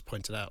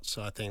pointed out.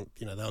 So I think,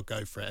 they'll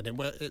go for it,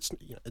 and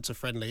it's a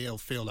friendly. It'll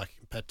feel like a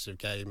competitive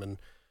game, and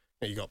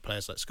you got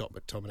players like Scott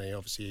McTominay,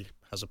 obviously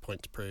has a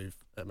point to prove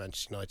at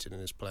Manchester United,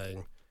 and is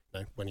playing.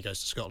 When he goes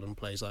to Scotland,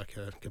 plays like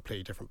a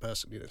completely different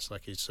person. It's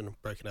like he's sort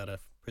of broken out of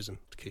prison,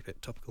 to keep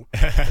it topical.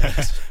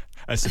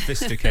 A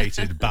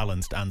sophisticated,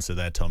 balanced answer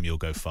there, Tom. You'll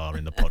go far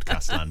in the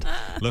podcast land.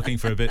 Looking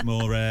for a bit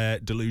more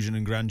delusion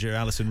and grandeur,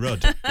 Alison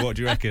Rudd. What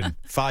do you reckon?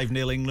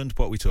 5-0 England?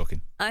 What are we talking?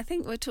 I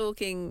think we're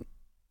talking...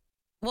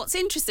 What's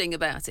interesting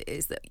about it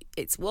is that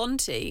it's one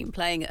team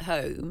playing at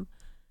home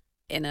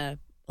in a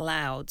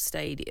loud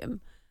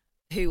stadium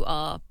who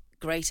are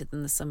greater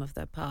than the sum of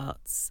their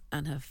parts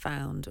and have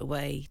found a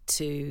way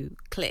to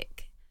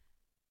click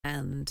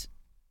and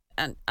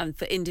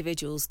for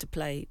individuals to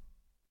play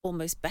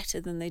almost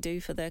better than they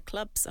do for their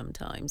club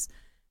sometimes,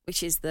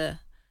 which is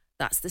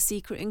that's the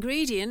secret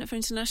ingredient for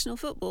international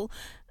football.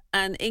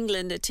 And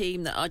England, a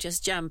team that are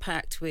just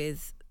jam-packed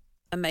with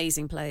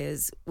amazing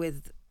players,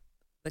 with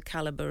the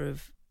calibre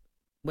of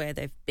where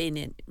they've been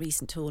in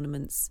recent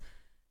tournaments.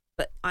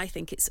 But I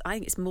think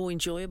it's more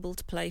enjoyable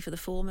to play for the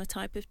former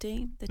type of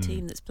team, the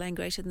team that's playing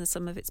greater than the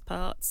sum of its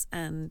parts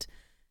and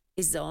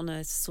is on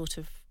a sort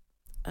of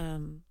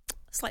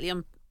slightly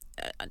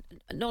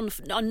a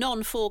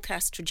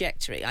non-forecast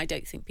trajectory. I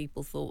don't think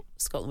people thought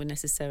Scotland would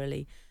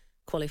necessarily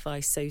qualify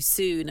so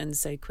soon and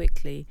so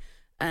quickly.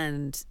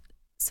 and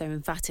so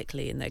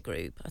emphatically in their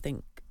group. I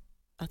think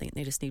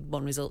they just need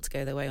one result to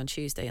go their way on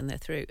Tuesday and they're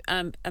through.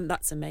 And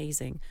that's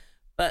amazing.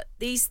 But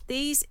these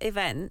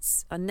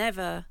events are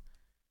never...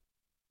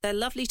 They're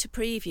lovely to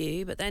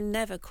preview, but they're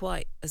never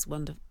quite as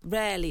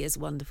rarely as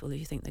wonderful as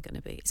you think they're going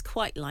to be. It's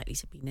quite likely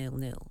to be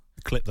 0-0.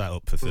 Clip that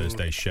up for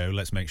Thursday's show.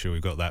 Let's make sure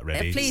we've got that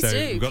ready. Yeah, please so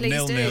do. We've got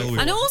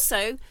 0-0. And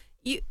also,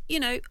 you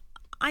know,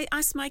 I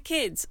asked my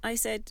kids, I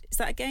said, is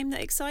that a game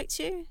that excites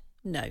you?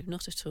 No,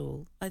 not at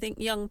all. I think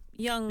young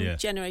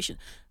generation,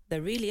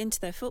 they're really into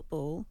their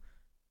football,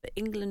 but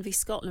England v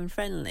Scotland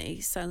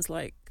friendly sounds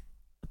like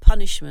a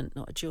punishment,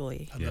 not a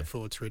joy. I look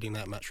forward to reading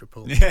that match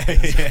report. Yeah,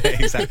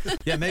 exactly.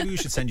 Yeah, maybe we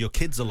should send your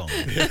kids along.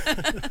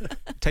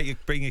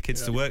 Bring your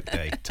kids to work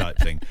day type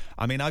thing.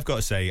 I mean, I've got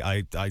to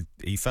say,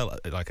 he felt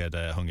like I'd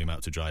hung him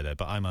out to dry there,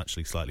 but I'm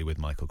actually slightly with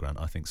Michael Grant.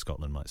 I think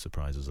Scotland might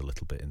surprise us a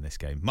little bit in this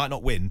game. Might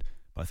not win,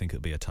 but I think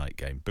it'll be a tight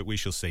game. But we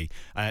shall see.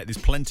 There's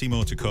plenty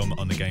more to come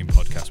on the Game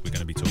podcast. We're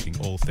going to be talking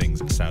all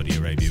things Saudi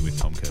Arabia with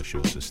Tom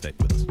Kershaw, so stick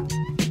with us.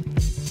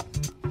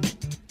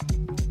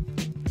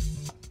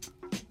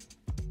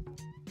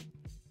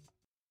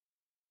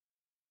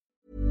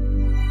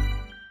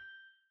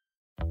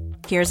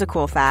 Here's a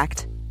cool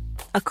fact.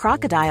 A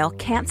crocodile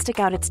can't stick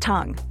out its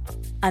tongue.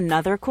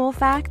 Another cool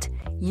fact,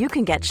 you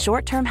can get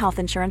short-term health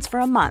insurance for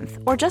a month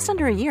or just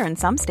under a year in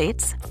some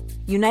states.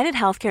 United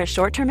Healthcare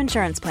short-term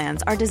insurance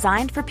plans are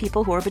designed for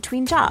people who are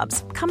between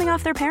jobs, coming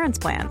off their parents'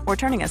 plan, or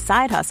turning a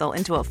side hustle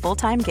into a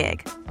full-time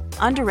gig.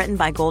 Underwritten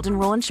by Golden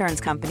Rule Insurance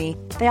Company,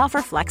 they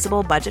offer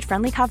flexible,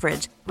 budget-friendly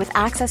coverage with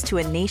access to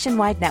a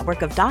nationwide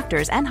network of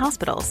doctors and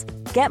hospitals.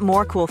 Get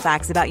more cool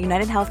facts about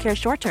United Healthcare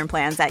short-term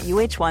plans at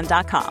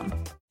uh1.com.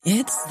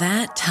 It's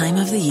that time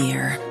of the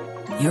year.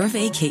 Your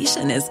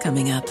vacation is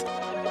coming up.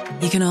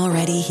 You can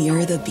already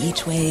hear the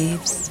beach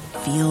waves,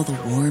 feel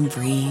the warm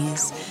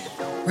breeze,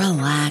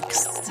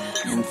 relax,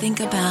 and think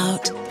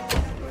about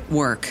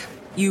work.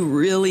 You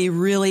really,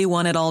 really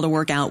want it all to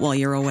work out while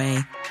you're away.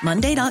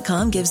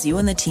 Monday.com gives you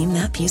and the team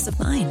that peace of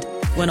mind.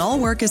 When all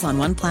work is on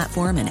one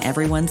platform and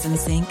everyone's in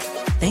sync,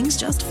 things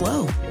just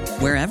flow.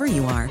 Wherever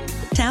you are,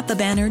 tap the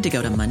banner to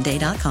go to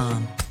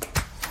Monday.com.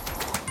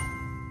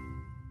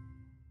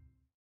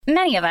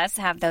 Many of us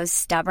have those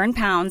stubborn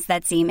pounds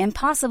that seem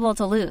impossible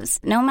to lose,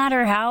 no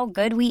matter how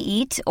good we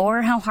eat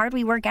or how hard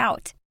we work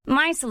out.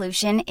 My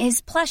solution is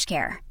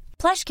PlushCare.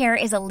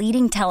 PlushCare is a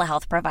leading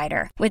telehealth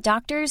provider with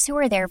doctors who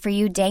are there for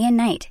you day and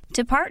night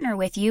to partner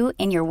with you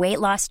in your weight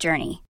loss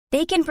journey.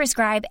 They can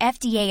prescribe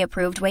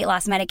FDA-approved weight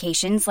loss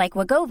medications like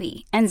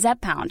Wegovy and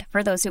Zepbound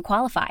for those who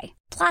qualify.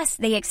 Plus,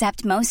 they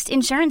accept most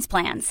insurance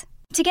plans.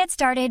 To get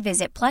started,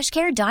 visit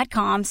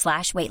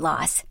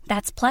plushcare.com/weightloss.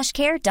 That's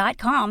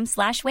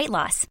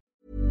plushcare.com/weightloss.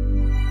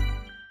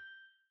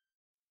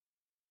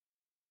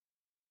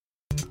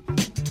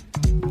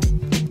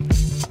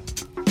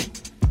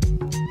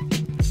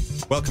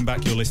 Welcome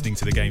back. You're listening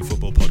to the Game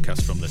Football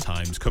podcast from The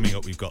Times. Coming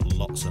up, we've got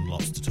lots and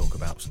lots to talk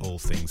about, all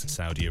things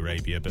Saudi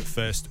Arabia. But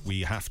first,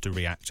 we have to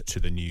react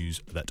to the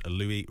news that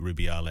Luis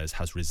Rubiales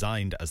has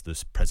resigned as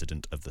the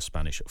president of the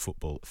Spanish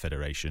Football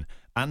Federation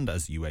and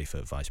as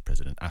UEFA vice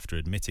president after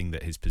admitting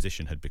that his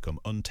position had become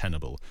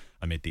untenable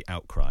amid the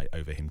outcry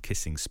over him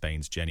kissing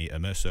Spain's Jenny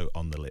Hermoso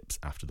on the lips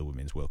after the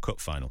Women's World Cup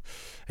final.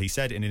 He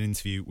said in an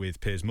interview with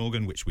Piers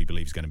Morgan, which we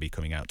believe is going to be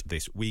coming out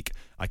this week,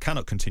 "I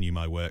cannot continue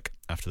my work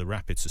after the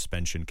rapid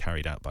suspension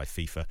carried out by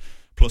FIFA,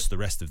 plus the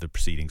rest of the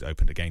proceedings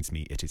opened against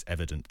me. It is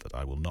evident that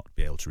I will not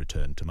be able to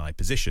return to my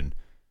position."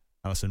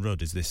 Alison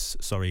Rudd, is this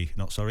sorry,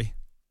 not sorry?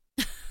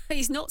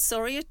 He's not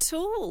sorry at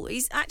all.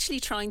 He's actually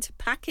trying to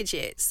package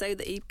it so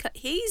that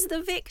he's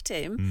the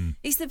victim.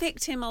 He's the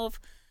victim of,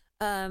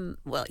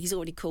 well, he's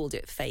already called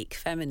it fake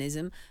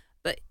feminism,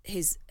 but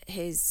his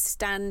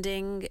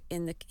standing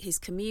in his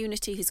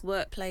community, his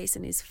workplace,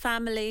 and his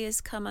family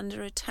has come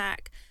under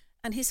attack,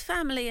 and his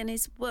family and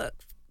his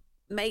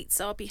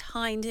workmates are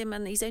behind him,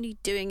 and he's only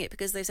doing it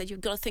because they said, you've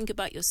got to think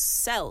about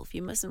yourself.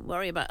 You mustn't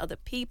worry about other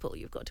people.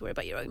 You've got to worry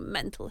about your own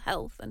mental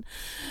health, and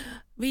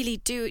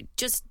really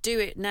just do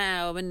it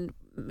now, and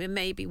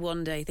maybe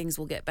one day things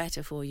will get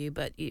better for you,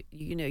 but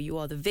you know you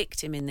are the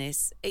victim in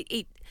this.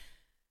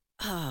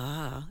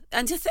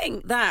 And to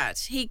think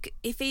that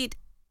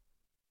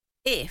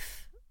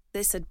if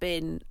this had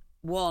been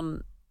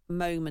one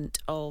moment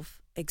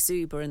of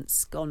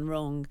exuberance gone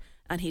wrong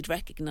and he'd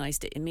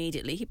recognised it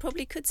immediately, he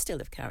probably could still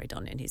have carried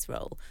on in his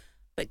role.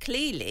 But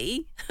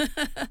clearly,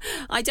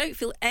 I don't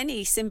feel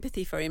any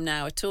sympathy for him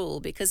now at all,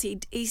 because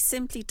he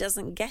simply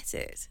doesn't get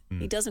it.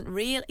 He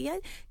clearly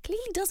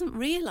doesn't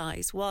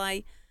realise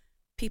why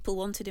people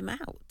wanted him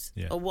out,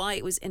 or why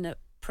it was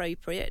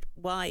inappropriate,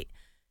 why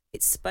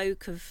it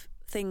spoke of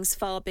things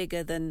far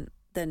bigger than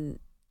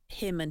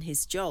him and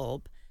his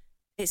job.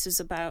 This was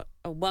about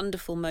a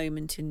wonderful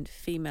moment in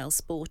female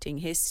sporting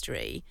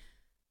history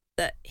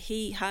that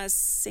he has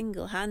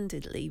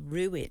single-handedly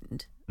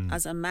ruined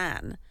as a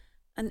man.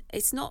 And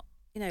it's not,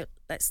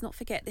 let's not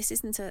forget, this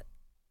isn't a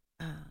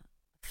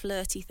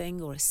flirty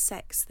thing or a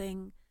sex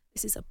thing.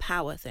 This is a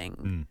power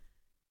thing.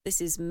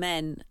 This is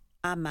men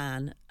a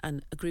man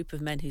and a group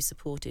of men who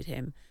supported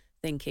him,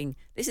 thinking,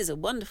 this is a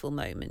wonderful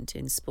moment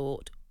in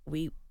sport.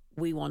 We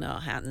want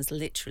our hands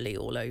literally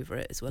all over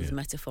it as well as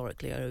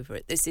metaphorically over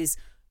it. This is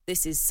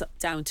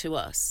down to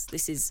us.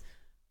 This is,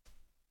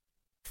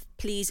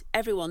 please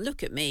everyone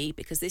look at me,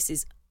 because this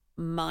is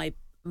my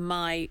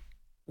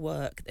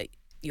work that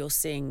you're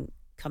seeing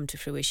come to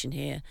fruition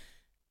here.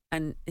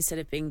 And instead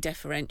of being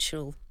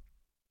deferential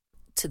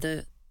to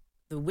the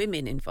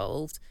women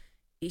involved,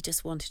 he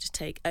just wanted to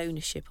take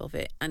ownership of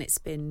it, and it's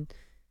been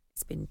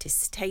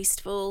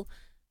distasteful.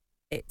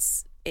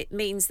 It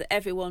means that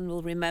everyone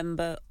will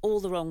remember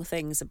all the wrong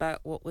things about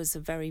what was a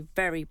very,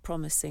 very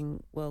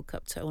promising World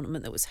Cup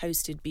tournament that was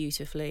hosted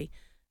beautifully,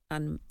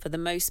 and for the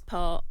most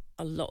part,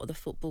 a lot of the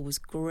football was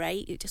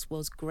great. It just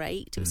was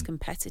great. It was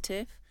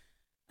competitive.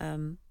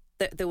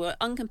 There were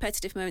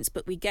uncompetitive moments,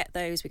 but we get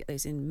those. We get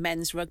those in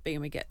men's rugby,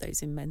 and we get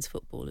those in men's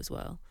football as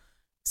well.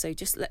 So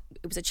it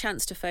was a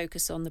chance to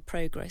focus on the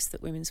progress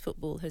that women's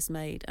football has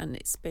made, and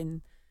it's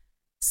been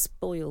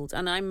spoiled.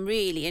 And I'm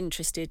really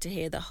interested to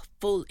hear the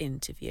full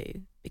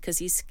interview, because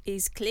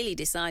he's clearly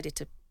decided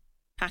to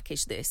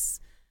package this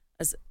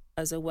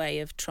as a way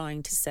of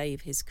trying to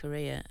save his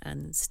career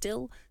and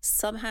still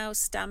somehow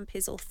stamp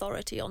his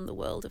authority on the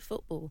world of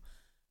football.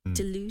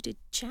 Deluded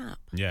chap.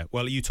 Yeah,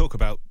 well, you talk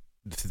about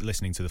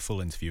listening to the full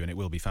interview, and it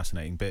will be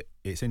fascinating, but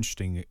it's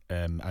interesting,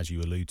 as you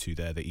allude to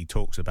there, that he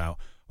talks about,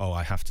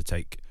 I have to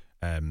take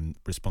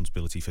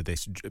responsibility for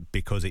this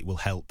because it will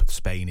help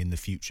Spain in the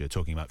future,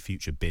 talking about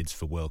future bids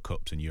for World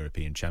Cups and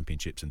European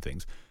Championships and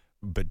things,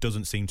 but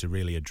doesn't seem to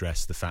really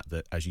address the fact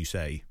that, as you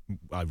say,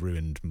 I've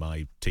ruined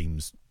my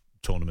team's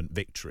tournament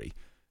victory.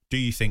 Do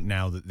you think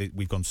now that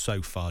we've gone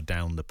so far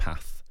down the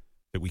path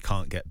that we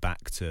can't get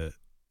back to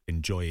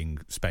enjoying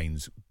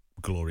Spain's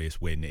glorious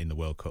win in the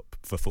World Cup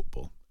for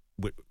football?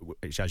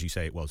 Which, as you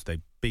say, it was. They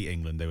beat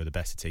England. They were the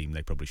better team.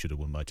 They probably should have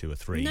won by 2 or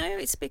 3. No,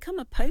 it's become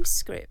a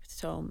postscript,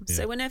 Tom. Yeah.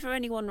 So whenever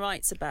anyone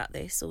writes about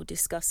this or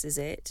discusses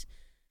it,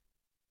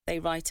 they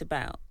write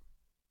about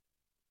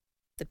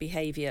the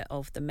behaviour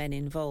of the men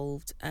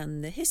involved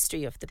and the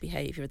history of the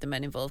behaviour of the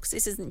men involved. Because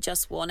this isn't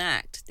just one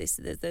act.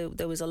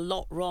 There was a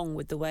lot wrong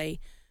with the way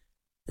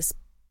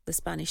the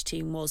Spanish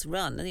team was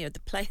run. And,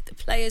 the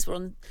players were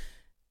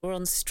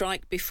on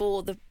strike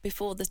before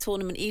the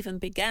tournament even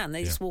began.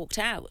 They just walked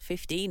out,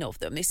 15 of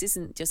them. This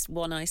isn't just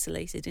one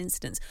isolated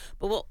incident.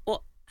 But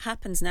what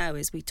happens now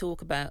is we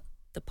talk about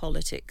the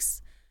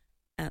politics,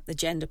 the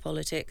gender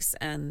politics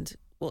and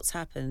what's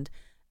happened.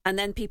 And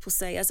then people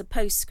say, as a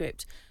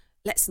postscript,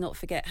 let's not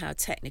forget how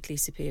technically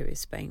superior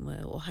Spain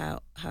were, or how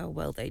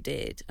well they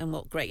did and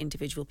what great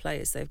individual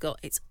players they've got.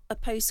 It's a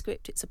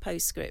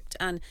postscript.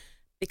 And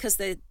because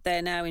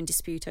they're now in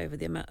dispute over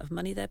the amount of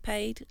money they're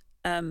paid,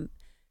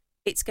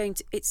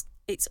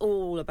 it's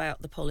all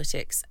about the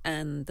politics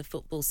and the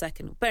football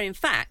second. But in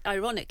fact,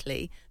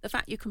 ironically, the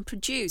fact you can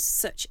produce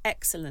such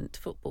excellent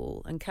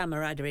football and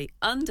camaraderie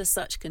under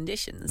such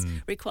conditions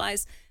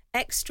requires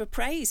extra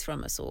praise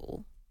from us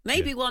all.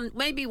 Maybe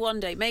one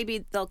day,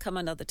 maybe there'll come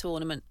another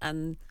tournament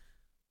and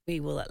we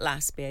will at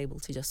last be able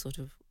to just sort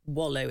of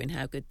wallow in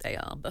how good they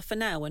are. But for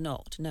now, we're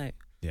not. No.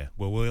 Yeah,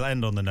 well, we'll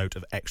end on the note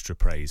of extra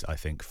praise, I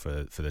think,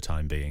 for the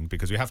time being,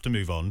 because we have to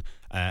move on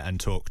and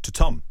talk to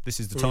Tom. This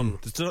is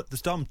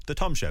the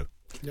Tom show.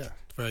 Yeah,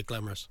 very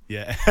glamorous.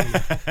 Yeah.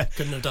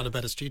 Couldn't have done a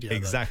better studio.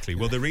 Exactly.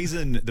 Well,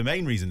 the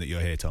main reason that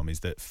you're here, Tom,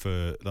 is that for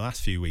the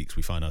last few weeks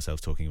we find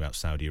ourselves talking about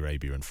Saudi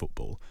Arabia and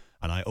football.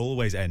 And I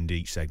always end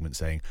each segment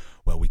saying,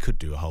 well, we could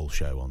do a whole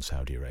show on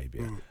Saudi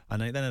Arabia.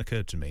 And it then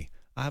occurred to me,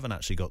 I haven't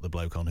actually got the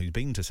bloke on who's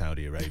been to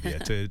Saudi Arabia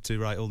to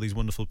write all these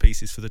wonderful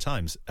pieces for the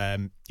Times.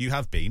 You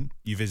have been.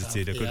 You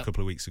visited a good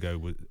couple of weeks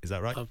ago. Is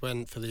that right? I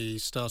went for the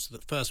start of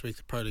the first week of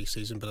the Pro League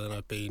season, but then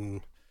I've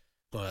been...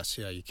 Well,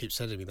 you keep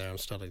sending me there. I'm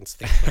starting to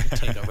think I can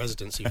take out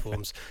residency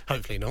forms.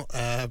 Hopefully not.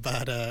 I've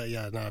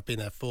been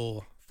there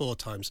four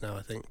times now,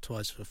 I think.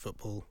 Twice for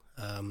football.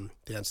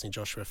 The Anthony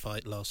Joshua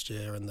fight last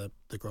year and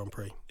the Grand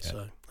Prix. Yeah.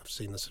 So I've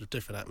seen the sort of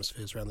different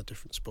atmospheres around the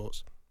different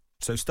sports.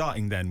 So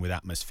starting then with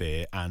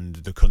atmosphere and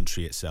the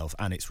country itself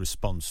and its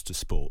response to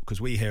sport, because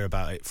we hear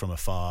about it from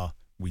afar,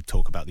 we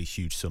talk about these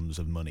huge sums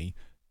of money.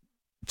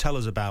 Tell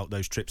us about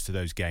those trips to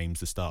those games,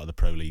 the start of the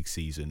Pro League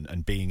season,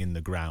 and being in the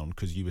ground,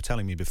 because you were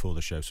telling me before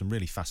the show some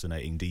really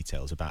fascinating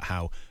details about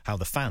how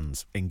the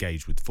fans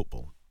engage with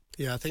football.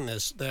 Yeah, I think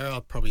there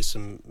are probably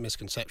some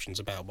misconceptions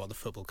about what the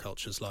football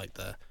culture's like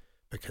there,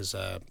 because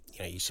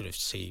you sort of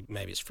see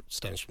maybe it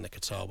stems from the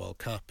Qatar World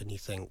Cup, and you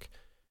think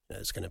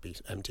it's going to be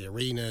empty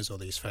arenas, or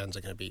these fans are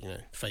going to be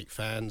fake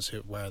fans.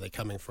 Where are they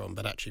coming from?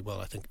 But actually,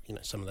 I think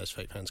some of those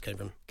fake fans came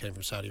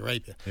from Saudi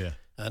Arabia. Yeah,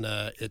 and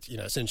it's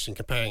interesting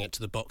comparing it to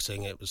the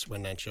boxing. It was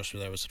when Anthony Joshua,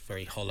 there was a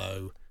very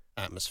hollow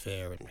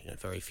atmosphere and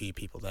very few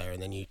people there.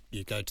 And then you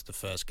go to the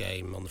first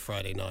game on the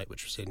Friday night,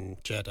 which was in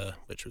Jeddah,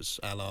 which was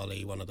Al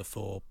Ahly, one of the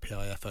 4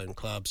 PIF-owned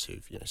clubs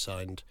who've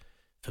signed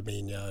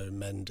Firmino,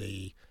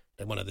 Mendy,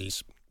 and one of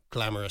these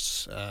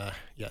glamorous,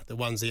 the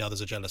ones the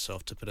others are jealous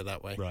of, to put it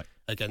that way, right,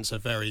 against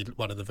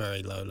one of the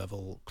very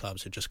low-level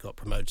clubs who just got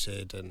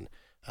promoted, and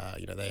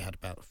They had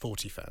about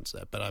 40 fans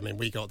there. But, I mean,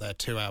 we got there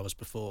 2 hours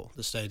before.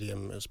 The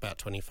stadium was about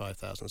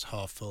 25,000. It's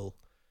half full.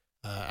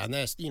 And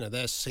they're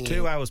singing...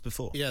 2 hours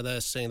before? Yeah, they're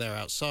singing. They're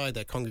outside.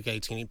 They're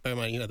congregating. Bear in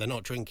mind, they're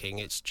not drinking.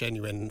 It's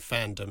genuine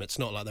fandom. It's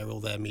not like they're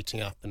all there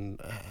meeting up and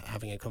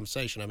having a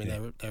conversation. I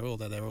mean, they're all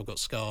there. They've all got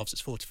scarves.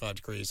 It's 45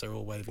 degrees. They're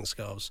all waving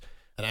scarves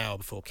an hour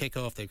before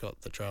kickoff. They've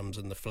got the drums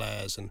and the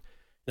flares. And,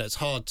 it's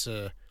hard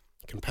to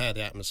compare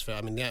the atmosphere.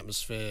 I mean, the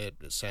atmosphere,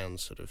 it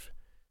sounds sort of...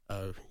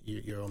 Oh,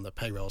 you're on the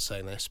payroll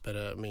saying this, but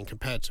I mean,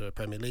 compared to a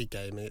Premier League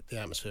game, the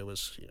atmosphere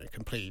was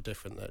completely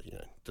different. That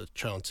the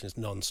chanting is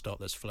non-stop.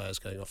 There's flares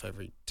going off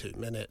every 2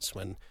 minutes.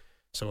 When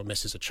someone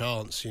misses a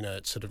chance,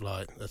 it's sort of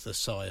like the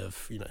sigh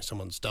of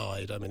someone's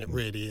died. I mean, it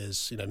really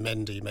is.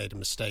 Mendy made a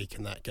mistake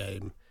in that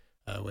game,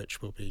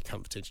 which will be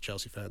comforting to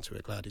Chelsea fans who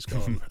are glad he's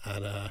gone.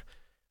 And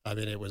I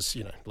mean, it was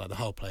like the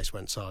whole place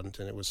went silent,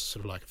 and it was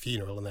sort of like a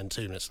funeral. And then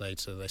 2 minutes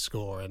later, they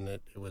score, and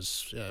it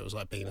was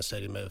like being in a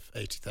stadium of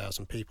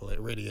 80,000 people. It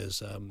really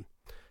is an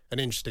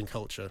interesting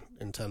culture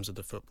in terms of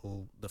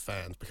the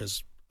fans,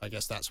 because I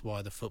guess that's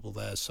why the football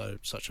there is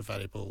such a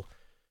valuable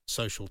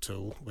social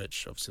tool.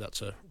 Which obviously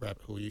that's a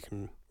rabbit hole you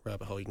can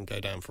go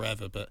down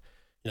forever. But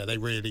they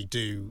really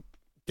do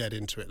get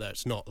into it there.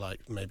 It's not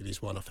like maybe these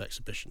one-off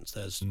exhibitions.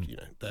 There's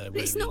they're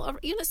really... It's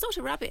not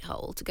a rabbit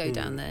hole to go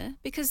down there,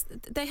 because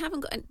they haven't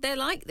got. They're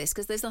like this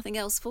because there's nothing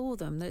else for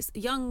them. There's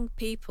young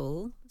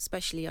people,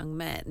 especially young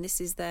men.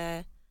 This is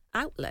their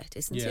outlet,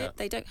 isn't it?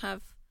 They don't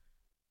have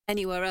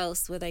anywhere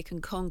else where they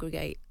can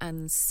congregate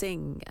and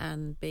sing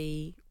and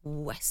be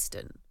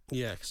Western.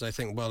 Yeah, because I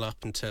think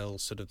up until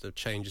sort of the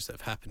changes that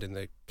have happened in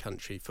the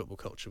country, football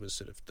culture was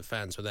sort of, the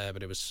fans were there,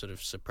 but it was sort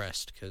of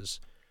suppressed because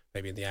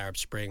maybe in the Arab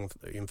Spring,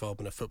 the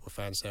involvement of football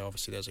fans there,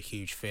 obviously there's a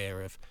huge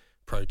fear of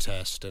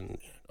protest, and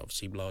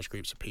obviously large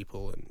groups of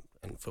people,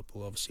 and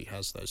football obviously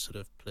has those sort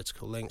of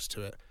political links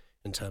to it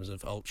in terms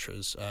of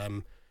ultras. I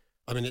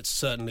mean,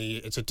 it's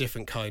a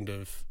different kind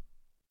of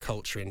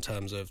culture in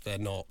terms of they're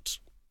not,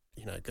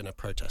 going to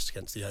protest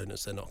against the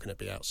owners. They're not going to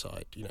be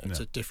outside. It's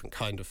a different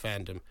kind of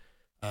fandom.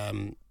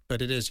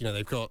 But it is,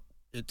 they've got,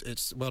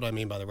 it's what I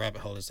mean by the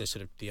rabbit hole is there's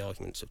sort of the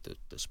arguments of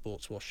the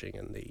sports washing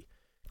and the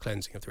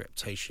cleansing of the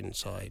reputation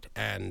side,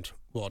 and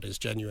what is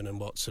genuine and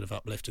what's sort of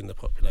uplifting the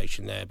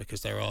population there,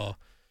 because there are,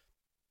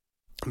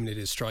 I mean, it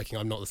is striking.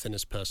 I'm not the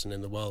thinnest person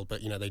in the world,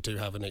 but they do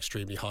have an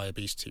extremely high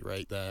obesity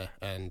rate there,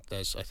 and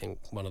there's, I think,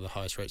 one of the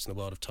highest rates in the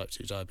world of type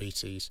 2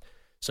 diabetes.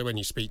 So when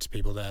you speak to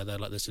people there, they're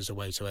like, this is a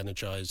way to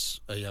energise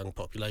a young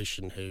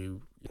population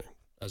who,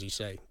 as you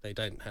say, they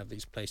don't have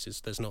these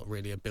places. There's not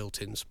really a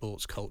built-in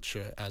sports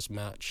culture as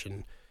much,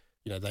 and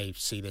they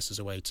see this as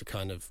a way to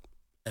kind of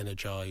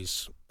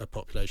energise a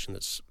population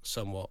that's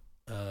somewhat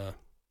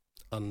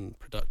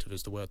unproductive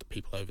is the word that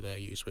people over there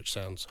use, which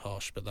sounds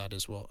harsh, but that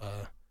is what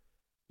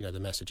the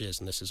message is.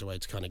 And this is a way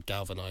to kind of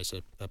galvanise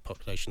a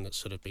population that's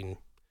sort of been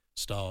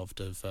starved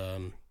of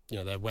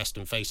they're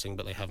Western facing,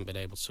 but they haven't been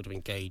able to sort of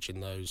engage in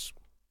those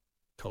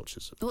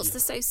cultures. What's the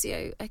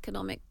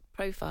socio-economic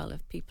profile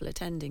of people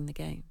attending the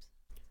games?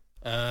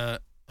 I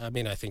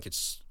mean, I think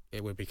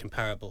it would be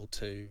comparable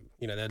to,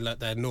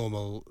 they're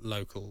normal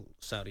local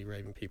Saudi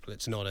Arabian people.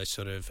 It's not a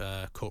sort of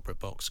corporate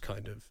box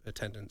kind of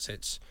attendance.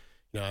 It's,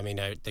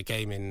 the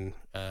game in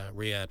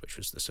Riyadh, which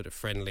was the sort of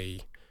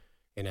friendly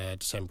in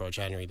December or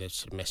January, the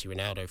sort of Messi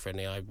Ronaldo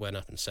friendly, I went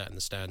up and sat in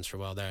the stands for a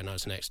while there, and I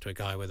was next to a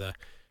guy with a,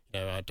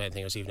 I don't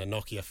think it was even a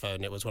Nokia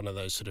phone. It was one of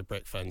those sort of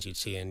brick phones you'd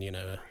see in,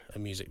 a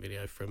music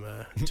video from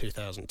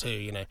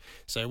 2002,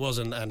 So it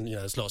wasn't, and,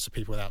 there's lots of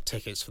people without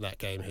tickets for that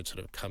game who'd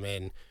sort of come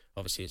in.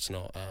 Obviously, it's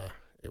not...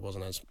 it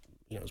wasn't as,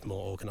 it was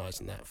more organised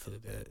than that for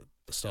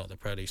the start of the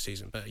Pro League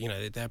season. But,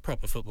 they're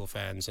proper football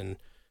fans, and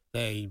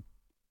the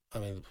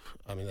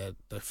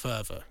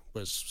fervour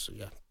was,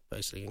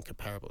 basically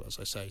incomparable, as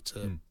I say,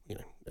 to,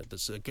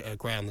 there's a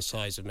ground the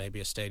size of maybe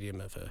a stadium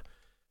of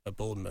a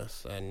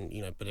Bournemouth, and,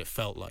 but it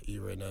felt like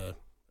you were in a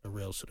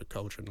real sort of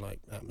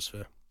cauldron-like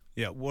atmosphere.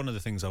 Yeah, one of the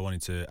things I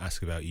wanted to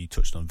ask about, you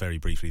touched on very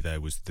briefly there,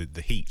 was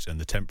the heat and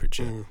the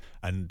temperature,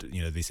 and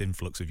this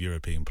influx of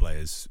European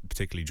players,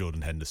 particularly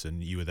Jordan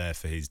Henderson. You were there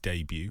for his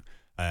debut,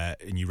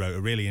 and you wrote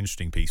a really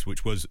interesting piece,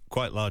 which was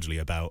quite largely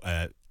about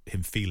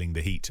him feeling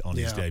the heat on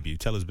his debut.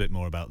 Tell us a bit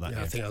more about that.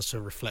 Yeah, I think I was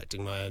sort of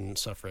reflecting my own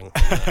suffering.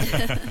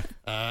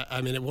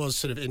 I mean, it was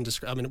sort of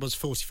it was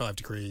 45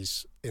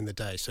 degrees in the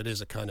day, so it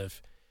is a kind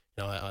of,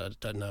 I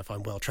don't know if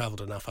I'm well travelled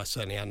enough. I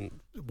certainly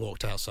hadn't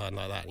walked outside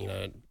like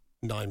that.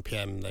 9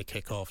 p.m. they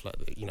kick off, over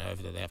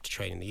there they have to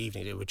train in the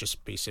evening. It would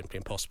just be simply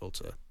impossible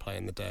to play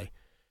in the day.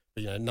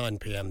 But 9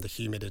 p.m. the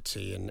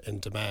humidity in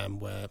Dammam,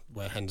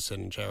 where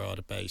Henderson and Gerrard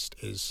are based,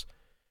 is,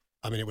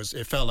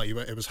 it felt like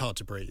it was hard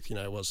to breathe.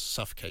 It was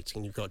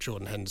suffocating. You've got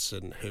Jordan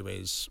Henderson, who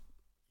is,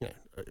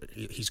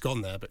 he's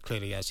gone there, but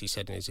clearly, as he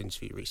said in his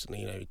interview recently,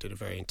 he did a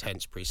very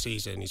intense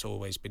pre-season. He's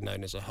always been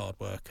known as a hard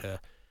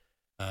worker.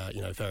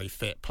 Very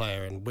fit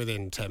player, and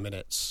within 10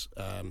 minutes,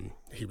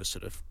 he was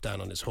sort of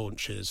down on his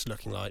haunches,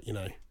 looking like,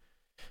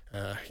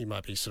 he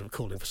might be sort of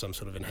calling for some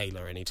sort of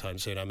inhaler anytime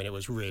soon. It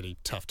was really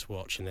tough to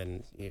watch, and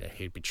then,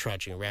 he'd be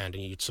trudging around,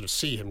 and you'd sort of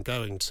see him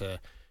going to,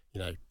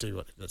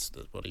 do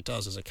what he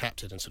does as a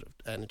captain and sort of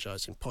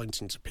energising,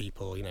 pointing to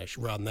people,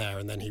 run there,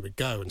 and then he would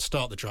go and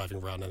start the driving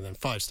run, and then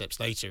 5 steps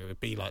later it would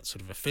be like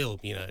sort of a film,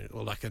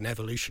 or like an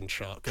evolution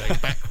chart going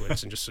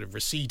backwards and just sort of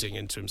receding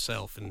into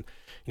himself. And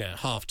at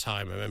half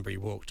time, I remember he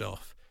walked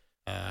off.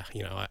 I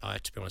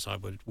to be honest, I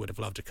would have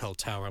loved a cold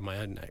towel around my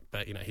own neck,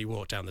 but he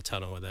walked down the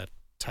tunnel with a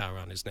towel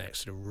around his neck,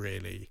 sort of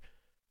really.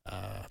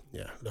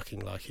 Looking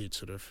like he'd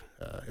sort of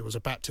it was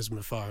a baptism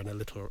of fire in a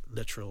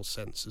literal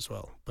sense as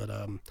well. But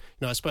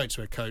I spoke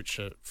to a coach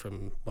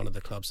from one of the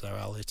clubs there,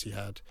 Al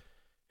Ittihad,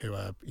 who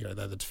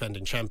they're the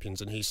defending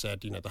champions, and he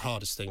said the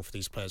hardest thing for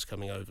these players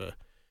coming over,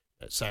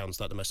 it sounds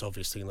like the most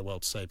obvious thing in the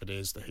world to say, but it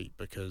is the heat,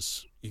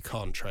 because you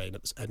can't train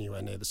at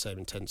anywhere near the same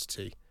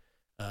intensity.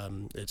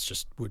 It's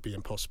just would be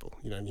impossible.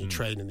 You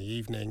train in the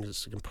evening.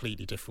 It's a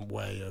completely different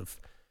way of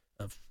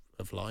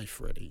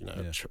life, really.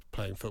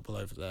 Playing football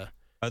over there.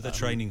 Are the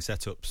training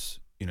setups,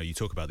 you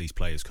talk about these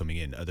players coming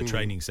in, are the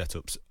training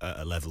setups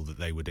at a level that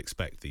they would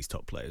expect these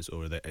top players,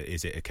 or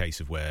is it a case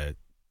of where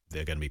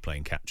they're going to be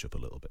playing catch-up a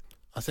little bit?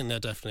 I think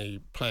they're definitely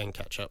playing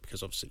catch-up,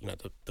 because obviously,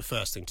 the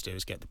first thing to do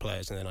is get the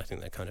players, and then I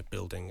think they're kind of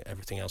building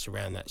everything else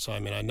around that. So, I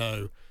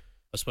know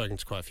I've spoken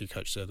to quite a few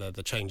coaches there,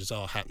 the changes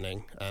are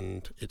happening,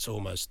 and it's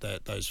almost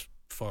that those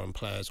foreign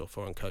players or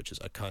foreign coaches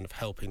are kind of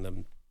helping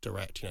them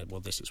direct, well,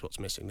 this is what's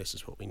missing, this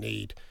is what we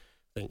need.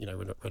 I think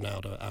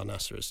Ronaldo Al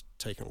Nassr has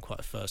taken quite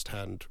a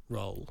first-hand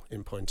role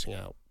in pointing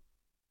out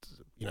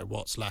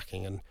what's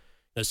lacking. And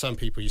some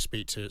people you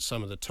speak to at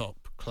some of the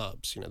top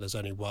clubs, there's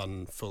only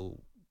one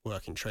full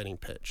working training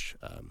pitch,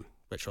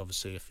 which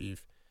obviously if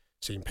you've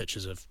seen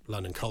pictures of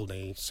London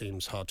Colney,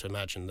 seems hard to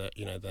imagine that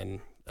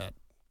then at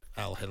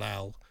Al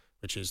Hilal,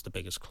 which is the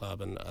biggest club,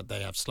 and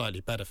they have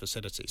slightly better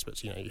facilities,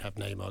 but you have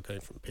Neymar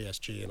going from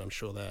PSG, and I'm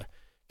sure their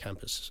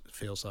campus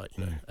feels like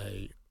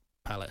a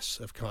palace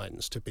of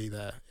kindness to be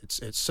there.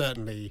 It's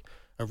certainly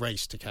a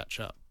race to catch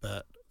up,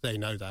 but they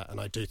know that, and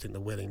I do think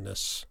the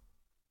willingness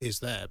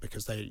is there,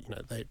 because they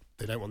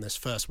don't want this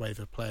first wave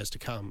of players to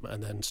come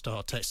and then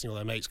start texting all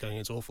their mates going,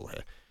 it's awful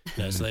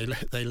here. So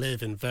they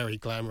live in very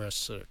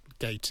glamorous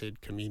gated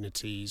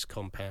communities,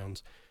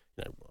 compounds.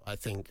 I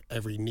think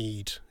every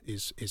need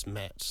is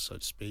met, so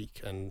to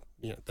speak, and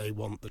they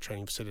want the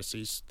training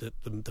facilities.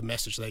 The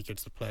message they give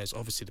to the players,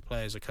 obviously the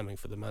players are coming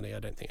for the money.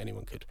 I don't think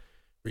anyone could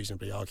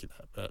reasonably argue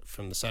that, but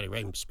from the Saudi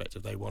Arabian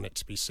perspective, they want it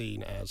to be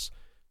seen as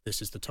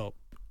this is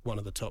one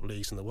of the top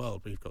leagues in the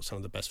world. We've got some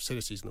of the best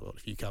facilities in the world.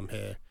 If you come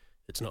here,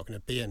 it's not going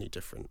to be any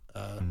different.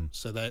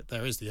 So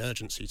there is the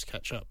urgency to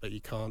catch up, but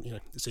you can't.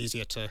 It's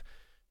easier to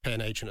pay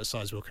an agent a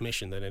sizable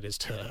commission than it is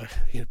to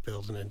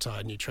build an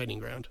entire new training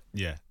ground.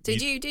 Yeah.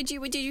 Did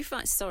you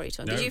find? Sorry,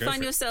 Tom. Did you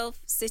find yourself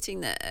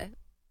sitting there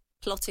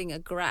plotting a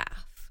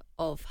graph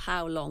of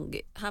how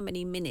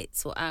many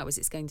minutes or hours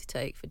it's going to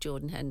take for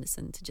Jordan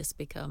Henderson to just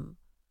become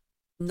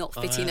not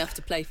fit enough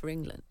to play for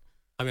England?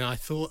 I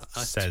thought...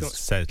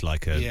 Said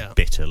like a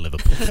bitter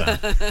Liverpool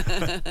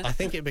fan. I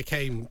think it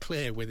became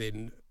clear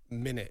within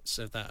minutes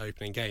of that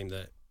opening game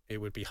that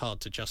it would be hard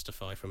to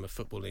justify from a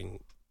footballing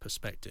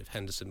perspective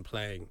Henderson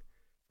playing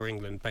for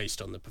England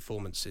based on the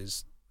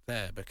performances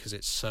there, because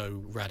it's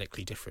so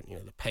radically different.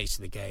 The pace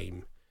of the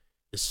game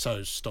is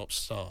so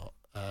stop-start.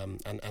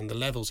 And the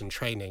levels in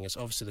training is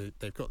obviously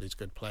they've got these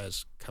good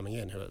players coming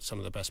in who are some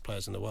of the best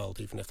players in the world,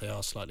 even if they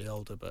are slightly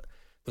older, but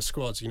the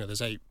squads,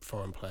 there's 8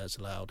 foreign players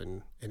allowed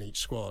in each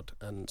squad,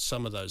 and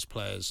some of those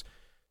players,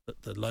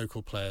 the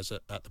local players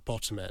at the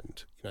bottom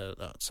end,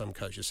 some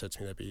coaches said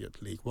to me they'd be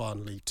at League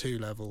 1, League 2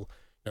 level.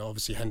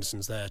 Obviously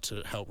Henderson's there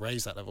to help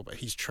raise that level, but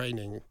he's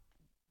training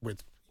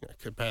with,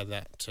 compare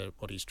that to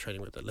what he's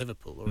training with at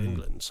Liverpool or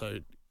England. So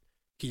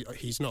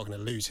he's not going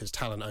to lose his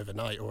talent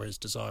overnight or his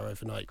desire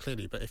overnight,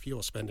 clearly. But if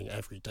you're spending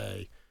every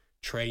day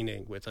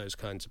training with those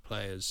kinds of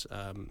players,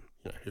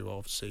 who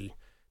obviously,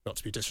 not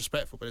to be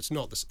disrespectful, but it's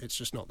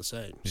just not the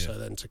same. Yeah. So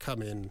then to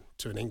come in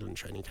to an England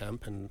training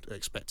camp and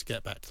expect to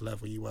get back to the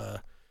level you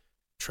were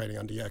training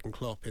under Jurgen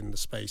Klopp in the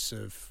space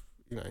of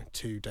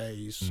 2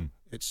 days,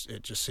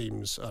 it just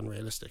seems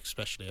unrealistic,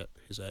 especially at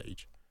his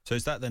age. So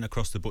is that then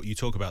across the board? You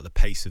talk about the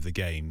pace of the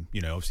game.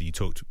 Obviously you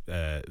talked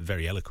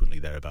very eloquently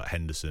there about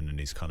Henderson and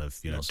his kind of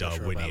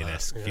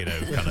Darwinian-esque,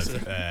 kind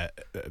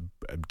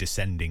of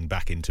descending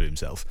back into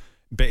himself.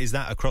 But is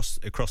that across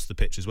the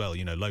pitch as well?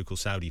 Local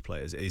Saudi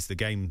players, is the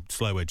game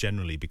slower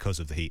generally because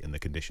of the heat and the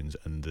conditions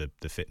and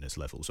the fitness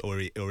levels, or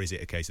is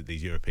it a case that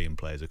these European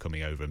players are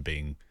coming over and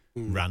being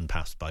ran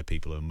past by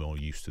people who are more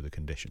used to the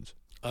conditions?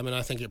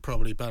 I think it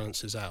probably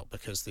balances out,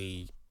 because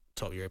the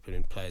top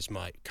European players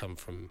might come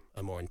from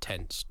a more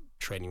intense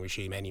training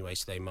regime anyway,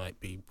 so they might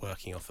be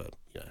working off a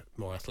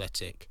more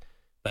athletic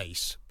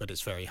base, but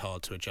it's very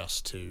hard to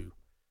adjust to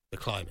the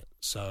climate.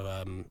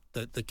 So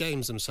the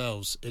games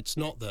themselves, it's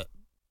not that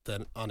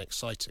they're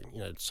unexciting.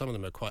 Some of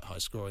them are quite high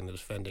scoring. The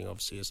defending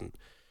obviously isn't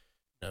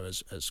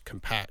as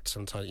compact.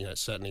 Sometimes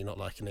it's certainly not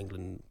like in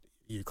England,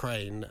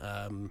 Ukraine.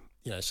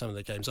 Some of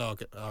the games are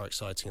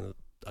exciting, and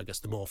I guess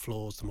the more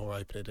flaws, the more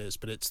open it is.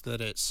 But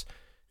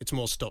it's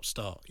more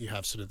stop-start. You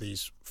have sort of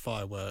these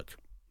firework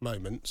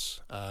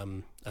moments,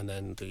 and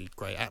then the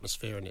great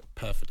atmosphere, and it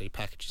perfectly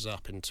packages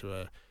up into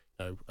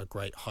a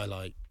great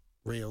highlight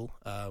reel,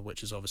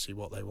 which is obviously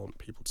what they want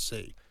people to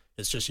see.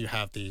 It's just you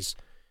have these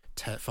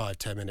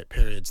 5-10 minute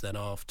periods then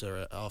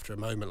after a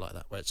moment like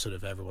that where it's sort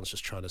of everyone's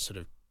just trying to sort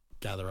of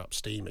gather up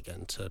steam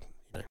again to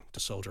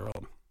soldier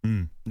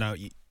on. Now,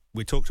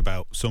 we talked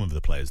about some of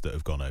the players that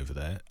have gone over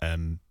there.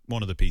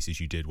 One of the pieces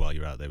you did while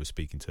you were out there was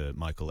speaking to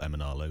Michael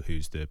Emenalo,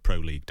 who's the Pro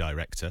League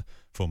director,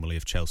 formerly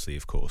of Chelsea,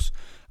 of course.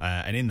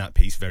 And in that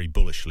piece, very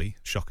bullishly,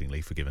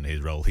 shockingly, for given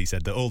his role, he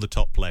said that all the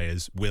top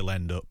players will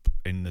end up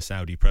in the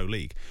Saudi Pro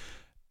League.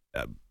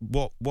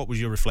 What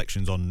was your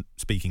reflections on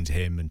speaking to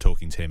him and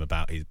talking to him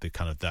about the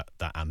kind of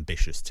that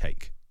ambitious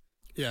take?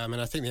 Yeah, I mean,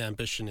 I think the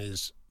ambition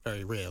is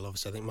very real.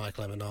 Obviously, I think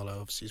Michael Emenalo,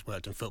 obviously, he's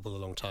worked in football a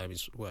long time.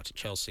 He's worked at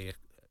Chelsea,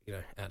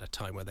 at a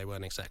time where they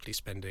weren't exactly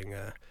spending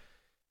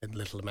in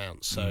little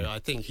amounts. So I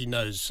think he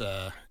knows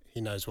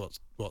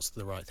what's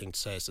the right thing to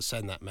say is to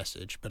send that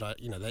message. But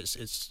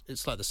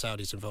it's like the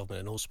Saudis'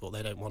 involvement in all sport.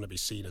 They don't want to be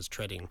seen as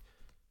treading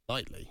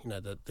lightly.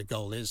 The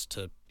goal is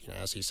to,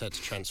 as he said,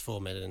 to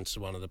transform it into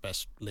one of the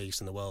best leagues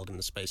in the world in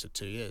the space of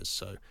 2 years.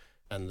 So,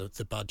 and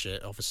the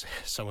budget, obviously,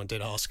 someone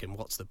did ask him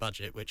what's the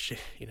budget, which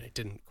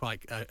didn't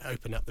quite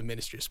open up the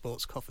Ministry of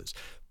Sport's coffers.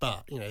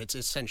 But it's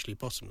essentially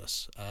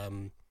bottomless.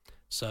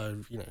 So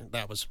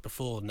that was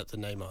before the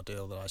Neymar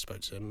deal that I spoke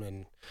to him,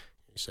 and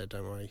he said,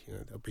 "Don't worry,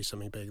 there'll be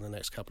something big in the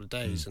next couple of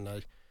days." And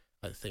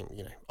I think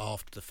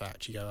after the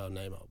fact you go, "Oh,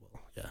 Neymar,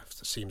 well, yeah,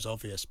 it seems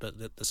obvious."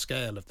 But the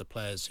scale of the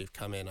players who've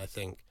come in, I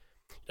think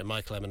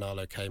Michael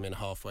Emenalo came in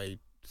halfway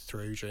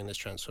through during this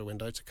transfer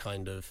window to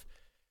kind of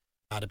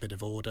add a bit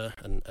of order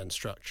and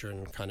structure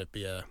and kind of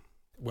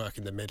work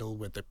in the middle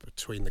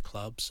between the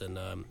clubs and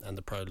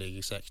the Pro League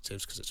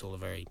executives, because it's all a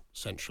very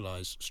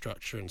centralised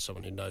structure and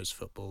someone who knows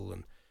football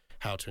and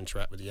how to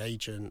interact with the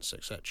agents,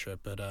 etc.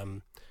 But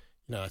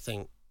I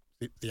think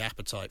the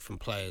appetite from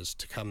players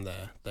to come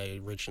there, the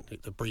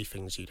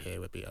briefings you'd hear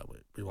would be,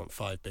 we want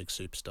 5 big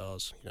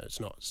superstars. It's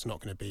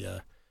not going to be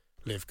a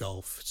live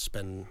golf,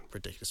 spend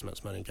ridiculous amounts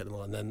of money and get them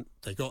all. And then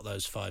they got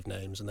those 5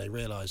 names and they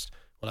realised,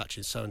 well,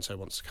 actually so and so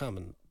wants to come,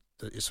 and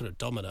it sort of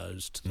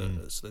dominoes to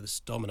this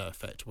domino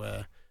effect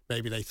where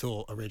maybe they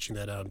thought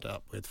originally they'd end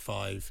up with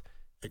 5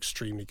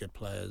 extremely good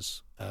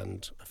players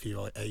and a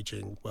few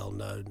aging,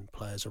 well-known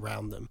players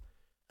around them.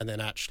 And then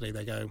actually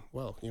they go,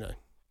 well,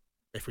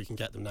 if we can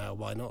get them now,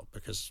 why not?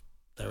 Because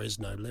there is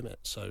no limit.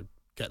 So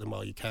get them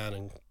while you can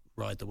and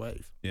ride the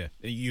wave. Yeah,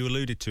 you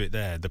alluded to it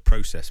there, the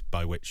process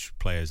by which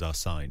players are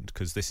signed,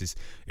 because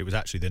it was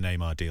actually the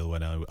Neymar deal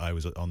when I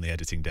was on the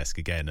editing desk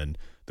again, and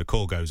the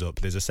call goes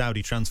up, there's a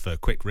Saudi transfer,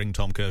 quick, ring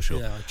Tom Kershaw.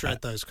 Yeah, I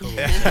dread those calls.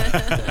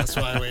 That's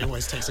why it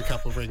always takes a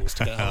couple of rings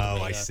to get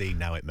hold of me. I see,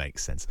 now it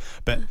makes sense.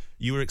 But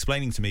you were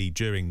explaining to me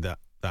during that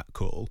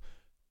call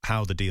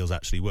how the deals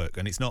actually work,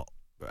 and it's not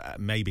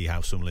maybe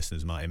how some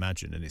listeners might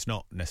imagine, and it's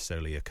not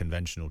necessarily a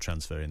conventional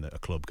transfer in that a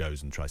club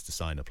goes and tries to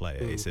sign a player.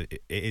 It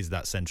is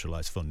that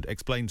centralised fund.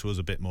 Explain to us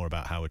a bit more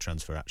about how a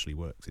transfer actually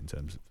works in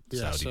terms of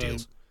Saudi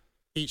deals.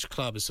 Each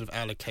club is sort of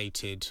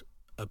allocated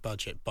a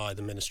budget by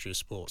the Ministry of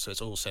Sport, so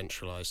it's all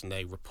centralised, and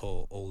they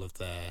report all of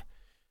their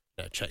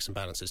checks and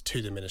balances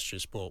to the Ministry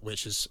of Sport,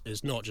 which is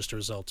not just a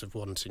result of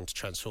wanting to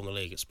transform the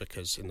league. It's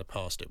because in the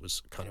past it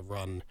was kind of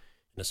run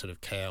in a sort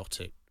of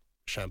chaotic,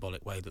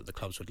 shambolic way that the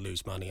clubs would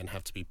lose money and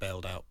have to be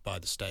bailed out by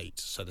the state.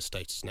 So the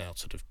state has now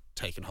sort of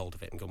taken hold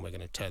of it and gone, we're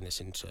going to turn this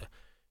into,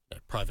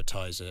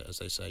 privatise it, as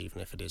they say, even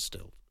if it is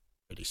still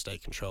really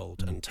state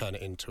controlled, and turn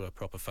it into a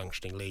proper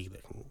functioning league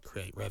that can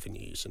create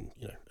revenues and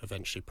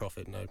eventually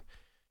profit.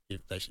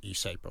 You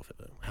say profit,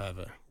 but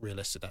however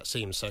realistic that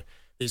seems. So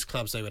these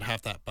clubs, they would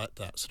have that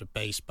sort of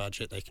base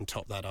budget. They can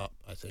top that up,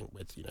 I think,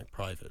 with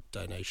private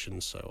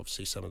donations. So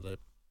obviously some of the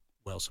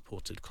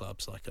well-supported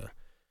clubs like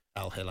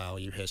Al Hilal,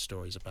 you hear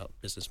stories about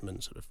businessmen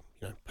sort of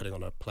putting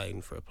on a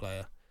plane for a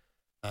player,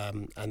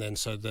 and then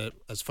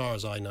as far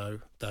as I know,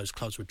 those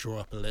clubs would draw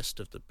up a list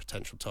of the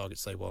potential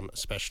targets they want,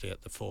 especially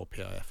at the 4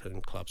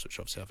 PIF clubs, which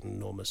obviously have an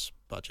enormous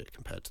budget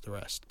compared to the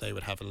rest. They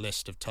would have a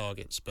list of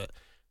targets, but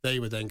they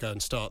would then go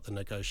and start the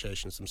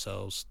negotiations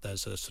themselves.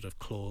 There's a sort of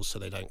clause so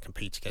they don't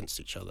compete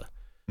against each other,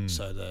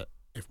 so that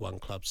if one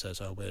club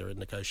says, "Oh, we're in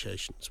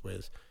negotiations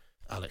with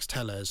Alex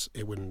Tellez,"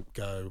 it wouldn't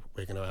go,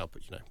 we're going to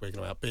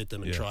outbid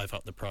them and drive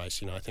up the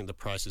price. I think the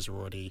prices are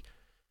already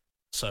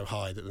so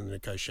high that the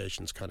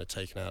negotiation's kind of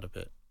taken out a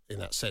bit in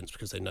that sense,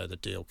 because they know the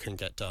deal can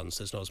get done,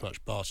 so there's not as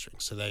much bartering.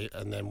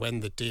 And then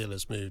when the deal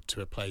has moved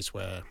to a place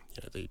where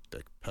the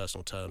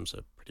personal terms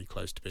are pretty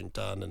close to being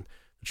done and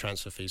the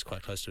transfer fees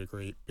quite close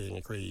to being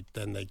agreed,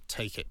 then they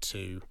take it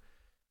to,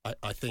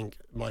 I think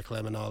Michael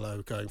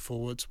Emenalo going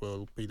forwards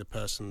will be the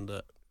person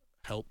that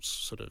helps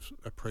sort of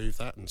approve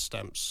that and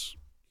stamps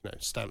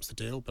the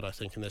deal. But I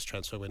think in this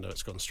transfer window,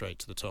 it's gone straight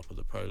to the top of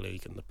the Pro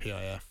League and the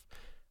PIF.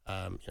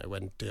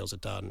 When deals are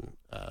done,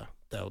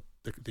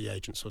 the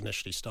agents will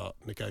initially start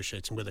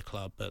negotiating with a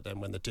club, but then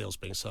when the deal's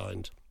being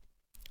signed,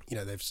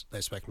 they've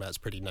spoken about, it's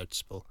pretty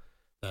noticeable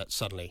that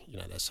suddenly,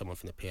 there's someone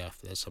from the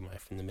PIF, there's someone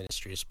from the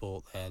Ministry of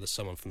Sport there's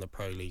someone from the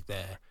Pro League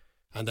there,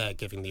 and they're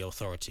giving the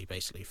authority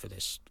basically for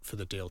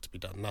the deal to be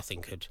done.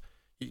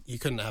 You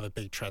couldn't have a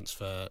big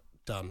transfer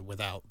done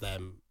without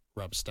them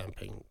rubber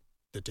stamping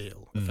the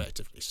deal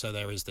effectively. So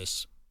there is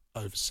this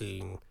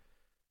overseeing,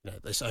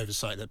 this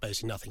oversight that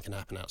basically nothing can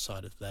happen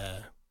outside of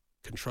their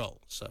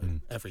control. So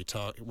every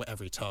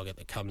target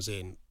that comes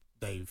in,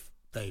 they've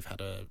had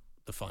the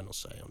final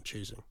say on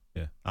choosing.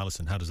 Yeah,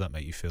 Alison, how does that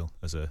make you feel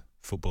as a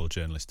football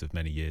journalist of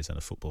many years and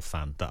a football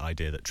fan? That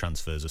idea that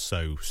transfers are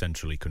so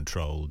centrally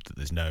controlled that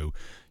there's no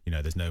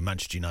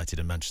Manchester United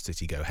and Manchester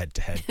City go head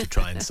to head to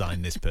try and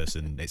sign this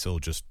person. It's all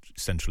just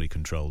centrally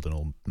controlled and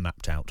all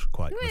mapped out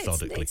quite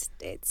methodically.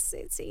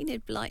 It's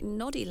Enid Blyton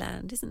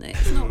Noddyland, isn't it?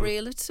 It's not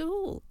real at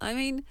all. I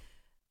mean,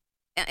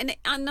 and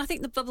I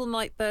think the bubble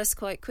might burst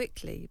quite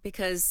quickly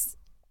because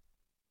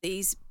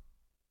these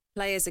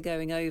players are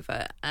going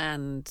over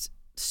and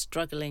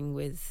struggling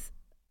with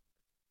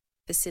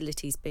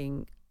facilities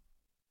being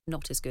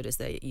not as good as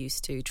they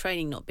used to,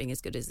 training not being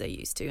as good as they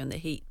used to, and the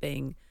heat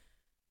being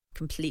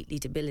completely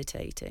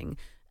debilitating,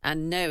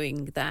 and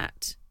knowing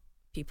that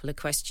people are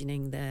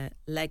questioning their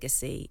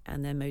legacy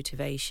and their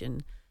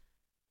motivation.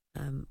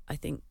 I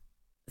think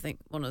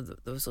one of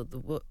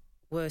the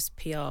worst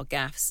PR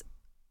gaffes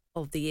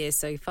of the year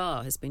so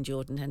far has been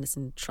Jordan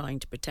Henderson trying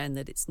to pretend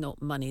that it's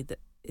not money that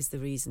is the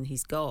reason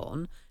he's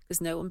gone,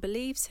 because no one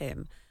believes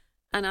him.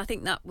 And I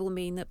think that will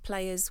mean that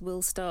players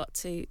will start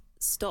to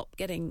stop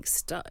getting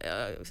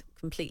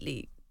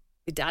completely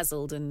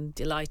bedazzled and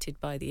delighted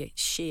by the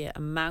sheer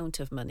amount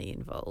of money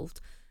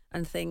involved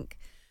and think,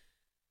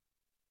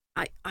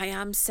 I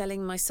am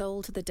selling my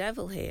soul to the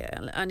devil here,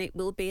 and it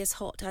will be as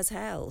hot as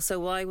hell. So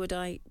why would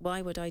I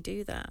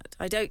do that?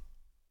 I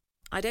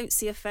don't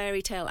see a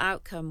fairy tale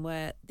outcome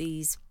where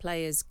these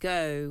players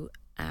go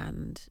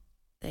and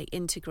they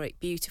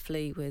integrate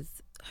beautifully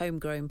with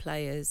homegrown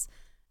players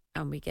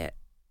and we get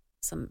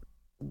some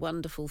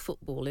wonderful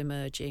football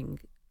emerging,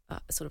 a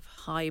sort of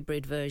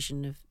hybrid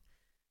version of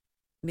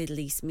Middle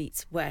East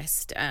meets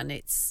West, and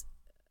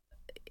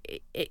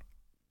the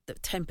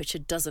temperature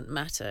doesn't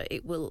matter.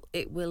 It will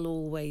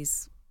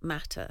always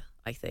matter.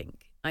 I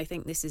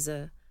think this is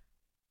a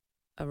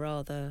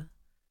rather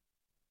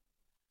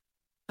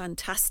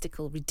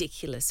fantastical,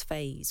 ridiculous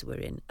phase we're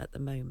in at the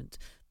moment.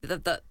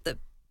 The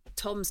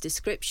Tom's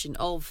description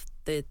of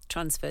the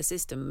transfer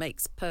system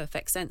makes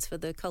perfect sense for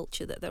the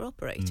culture that they're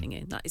operating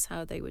in. That is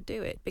how they would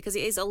do it, because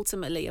it is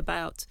ultimately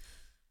about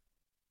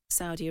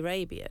Saudi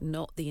Arabia,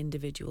 not the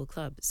individual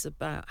club. It's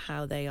about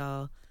how they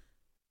are.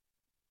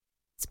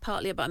 It's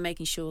partly about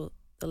making sure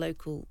the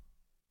local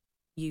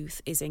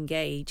youth is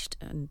engaged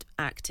and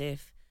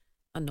active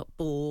and not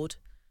bored,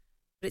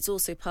 but it's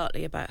also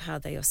partly about how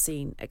they are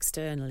seen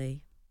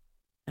externally.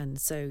 And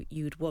so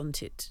you'd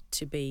want it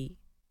to be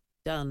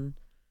done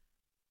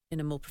in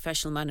a more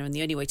professional manner, and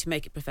the only way to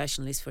make it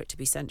professional is for it to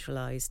be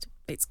centralised.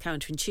 It's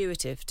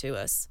counterintuitive to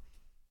us.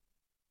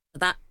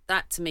 That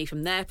to me,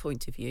 from their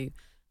point of view,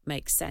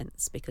 makes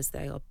sense, because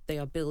they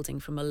are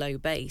building from a low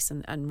base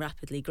and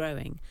rapidly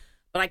growing.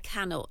 But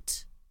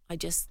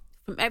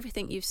from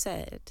everything you've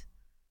said,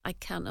 I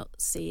cannot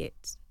see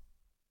it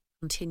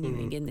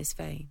continuing in this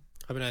vein.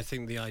 I mean, I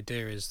think the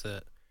idea is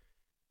that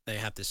they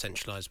have this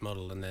centralised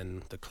model, and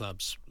then the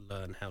clubs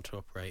learn how to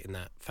operate in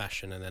that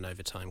fashion, and then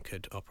over time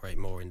could operate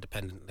more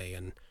independently.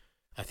 And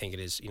I think it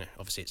is,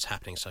 obviously it's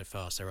happening so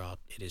fast.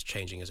 It is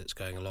changing as it's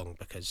going along,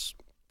 because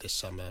this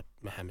summer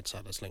Mohamed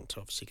Salah's linked to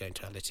obviously going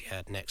to Al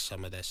Ittihad. Next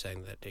summer they're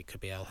saying that it could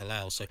be Al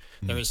Hilal. So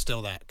there is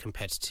still that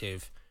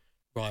competitive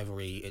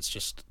rivalry. It's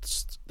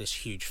just this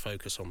huge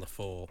focus on the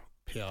 4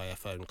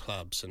 PIF-owned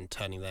clubs and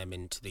turning them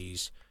into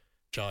these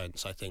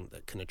giants, I think,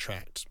 that can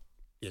attract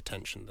the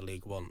attention the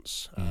league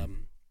wants.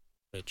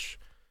 Which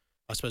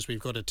I suppose we've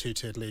got a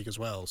 2-tiered league as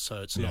well,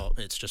 so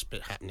it's just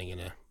happening in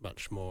a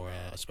much more,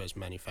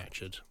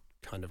 manufactured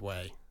kind of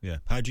way. Yeah.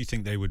 How do you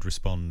think they would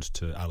respond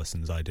to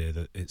Alison's idea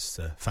that it's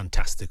a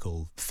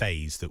fantastical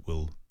phase that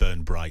will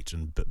burn bright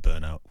and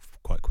burn out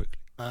quite quickly?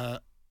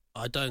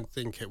 I don't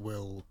think it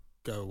will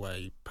go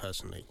away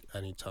personally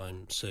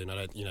anytime soon.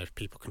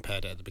 People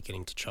compared it at the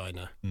beginning to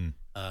China,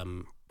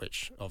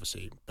 which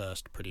obviously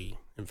burst pretty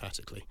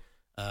emphatically.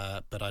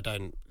 But I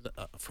don't.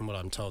 From what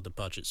I'm told, the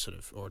budget's sort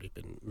of already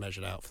been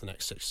measured out for the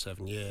next 6 or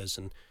 7 years,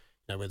 and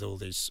with all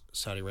these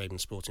Saudi Arabian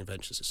sporting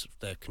ventures,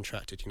 they're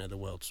contracted. The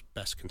world's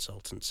best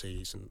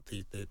consultancies, and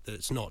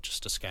it's not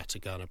just a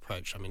scattergun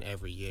approach. I mean,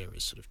 every year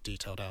is sort of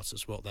detailed out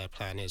as what their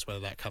plan is.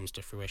 Whether that comes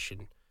to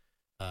fruition,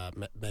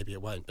 maybe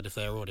it won't. But if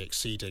they're already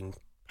exceeding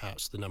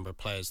perhaps the number of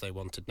players they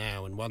wanted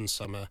now in one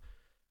summer,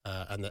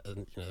 and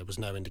there was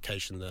no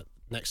indication that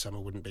next summer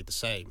wouldn't be the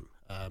same.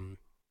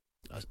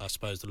 I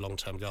suppose the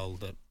long-term goal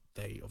that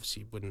they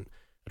obviously wouldn't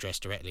address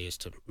directly is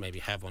to maybe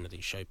have one of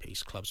these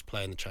showpiece clubs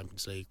play in the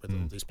Champions League with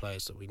all these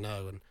players that we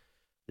know. And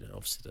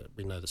obviously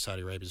we know that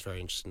Saudi Arabia is very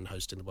interested in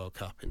hosting the World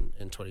Cup in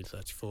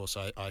 2034.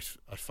 So I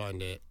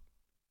find it,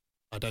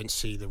 I don't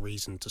see the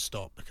reason to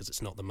stop, because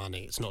it's not the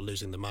money. It's not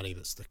losing the money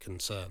that's the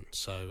concern.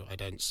 So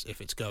if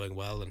it's going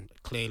well, and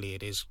clearly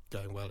it is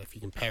going well, if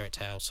you compare it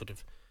to how sort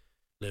of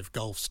Live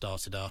Golf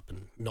started up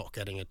and not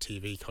getting a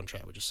TV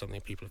contract, which is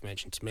something people have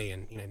mentioned to me,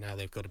 and now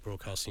they've got a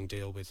broadcasting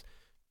deal with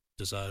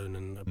DAZN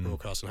and a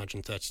broadcast in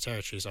 130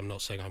 territories. I'm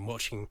not saying I'm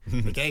watching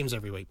the games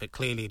every week, but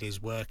clearly it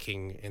is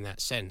working in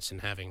that sense.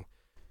 And having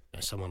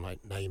someone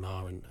like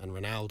Neymar and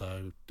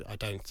Ronaldo, I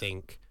don't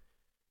think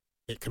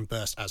it can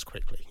burst as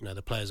quickly.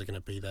 The players are going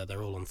to be there.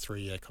 They're all on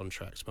 3-year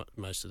contracts,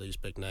 most of these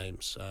big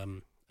names.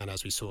 And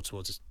as we saw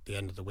towards the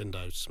end of the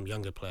window, some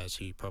younger players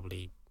who you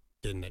probably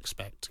didn't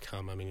expect to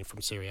come. I mean,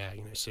 from Serie A,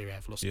 Serie A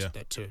have lost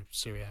their 2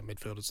 Serie A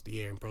midfielders of the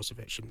year in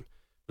Brozovic and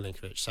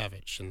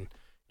Milinkovic-Savic, and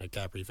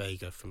Gabri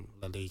Veiga from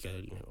La Liga,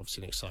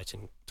 obviously an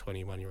exciting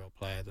 21-year-old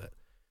player that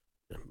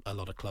a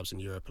lot of clubs in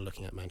Europe are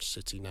looking at.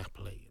 Manchester City,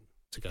 Napoli.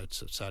 To go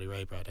to Saudi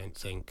Arabia, I don't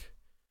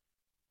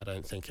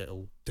think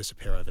it'll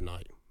disappear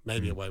overnight.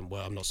 Maybe it won't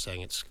work. I'm not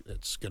saying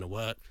it's going to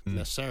work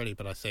necessarily,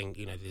 but I think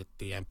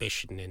the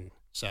ambition in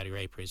Saudi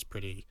Arabia is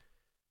pretty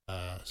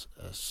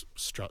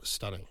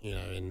stunning.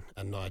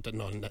 And I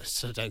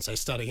don't say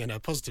stunning in a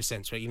positive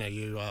sense, but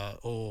you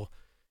are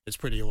it's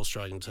pretty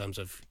awe-striking in terms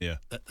of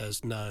that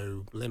there's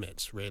no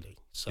limits really.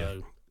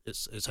 So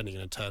it's only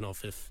going to turn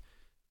off if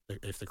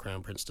the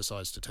Crown Prince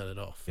decides to turn it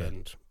off. Yeah.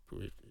 And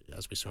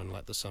as we saw in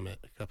the summit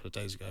a couple of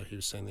days ago, he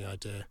was saying the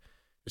idea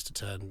is to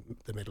turn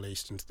the Middle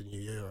East into the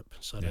new Europe.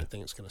 So I don't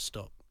think it's going to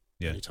stop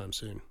anytime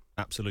soon.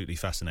 Absolutely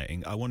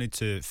fascinating. I wanted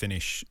to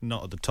finish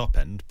not at the top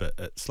end, but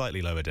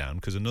slightly lower down,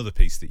 because another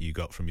piece that you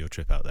got from your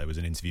trip out there was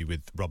an interview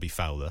with Robbie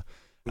Fowler,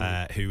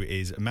 who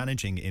is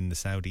managing in the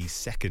Saudi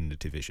second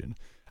division.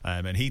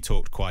 And he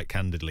talked quite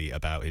candidly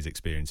about his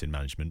experience in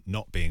management,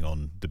 not being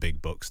on the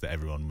big bucks that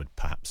everyone would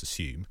perhaps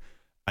assume.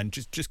 And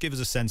just give us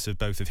a sense of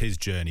both of his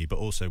journey, but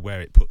also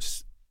where it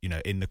puts,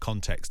 in the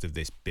context of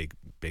this big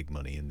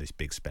money and this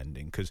big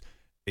spending, because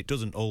it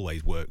doesn't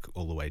always work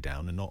all the way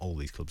down, and not all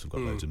these clubs have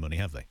got loads of money,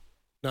 have they?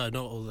 No,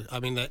 not all.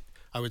 I mean,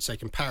 I would say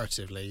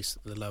comparatively,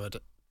 the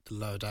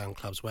lower down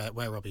clubs where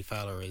Robbie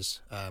Fowler is,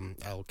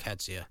 Al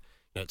Qadsiya,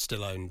 it's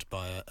still owned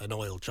by an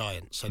oil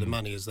giant, so the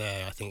money is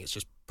there. I think it's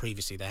just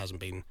previously there hasn't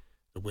been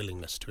the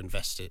willingness to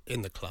invest it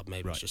in the club.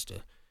 Maybe it's just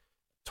a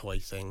toy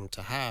thing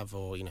to have,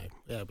 or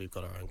we've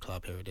got our own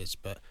club, here it is.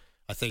 But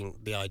I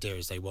think the idea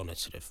is they want to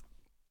sort of,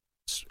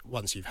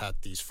 once you've had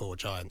these 4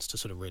 giants, to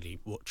sort of really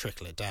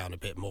trickle it down a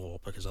bit more,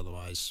 because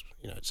otherwise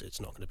it's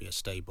not going to be a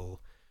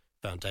stable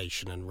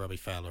foundation. And Robbie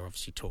Fowler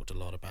obviously talked a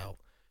lot about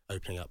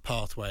opening up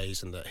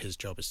pathways, and that his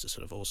job is to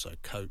sort of also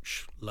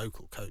coach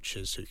local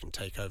coaches who can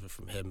take over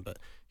from him. But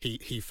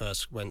he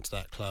first went to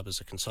that club as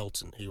a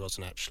consultant. He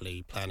wasn't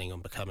actually planning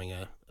on becoming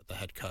the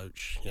head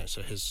coach.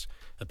 So his,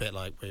 a bit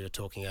like we were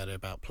talking earlier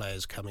about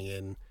players coming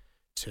in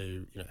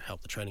to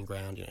help the training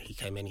ground. He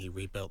came in, he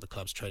rebuilt the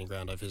club's training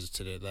ground. I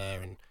visited it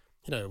there, and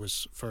it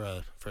was for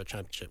a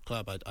championship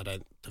club.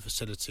 The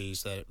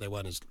facilities they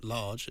weren't as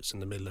large. It's in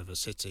the middle of a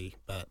city,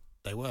 but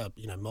they were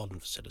modern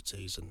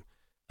facilities,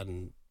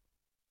 and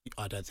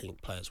I don't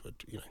think players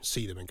would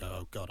see them and go,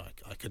 oh God,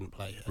 I couldn't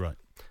play here. Right.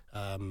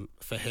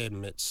 For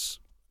him, it's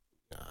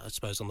I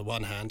suppose on the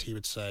one hand he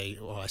would say,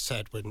 well, I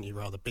said, wouldn't you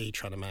rather be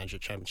trying to manage a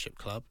championship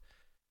club?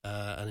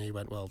 And he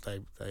went, well,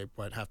 they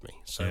won't have me,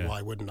 so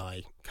why wouldn't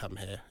I come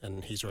here?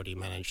 And he's already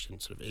managed in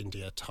sort of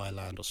India,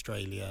 Thailand,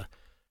 Australia.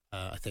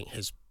 I think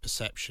his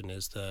perception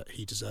is that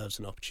he deserves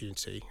an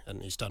opportunity,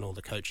 and he's done all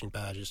the coaching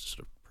badges to sort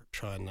of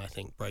try and, I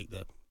think, break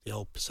the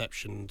old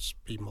perceptions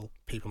people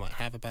might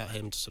have about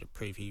him, to sort of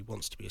prove he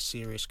wants to be a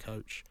serious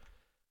coach.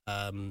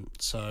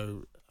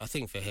 So I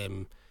think for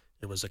him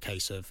it was a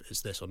case of,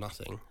 it's this or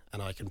nothing,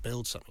 and I can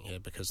build something here,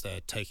 because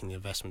they're taking the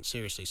investment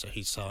seriously. So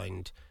he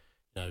signed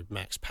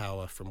Max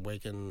Power from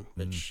Wigan,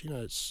 which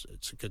it's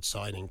a good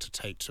signing to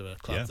take to a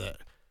club that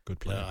good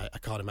player. I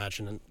can't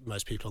imagine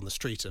most people on the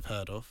street have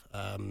heard of.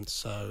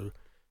 So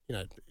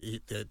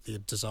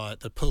the desire,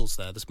 the pull's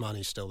there, this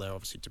money's still there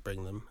obviously to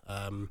bring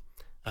them,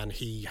 and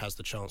he has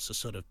the chance to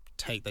sort of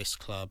take this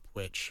club,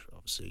 which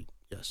obviously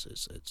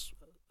it's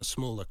a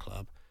smaller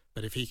club,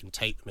 but if he can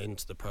take them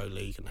into the Pro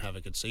League and have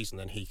a good season,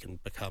 then he can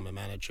become a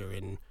manager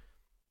in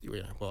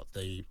what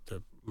the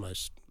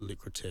most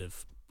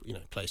lucrative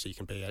place he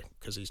can be at,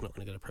 because he's not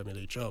going to get a Premier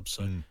League job.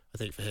 So I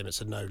think for him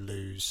it's a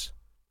no-lose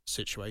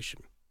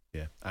situation.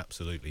 Yeah,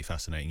 absolutely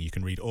fascinating. You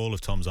can read all of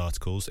Tom's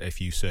articles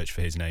if you search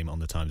for his name on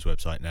the Times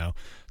website now.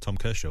 Tom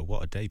Kershaw,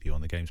 what a debut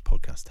on the Games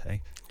podcast,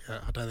 hey? Yeah,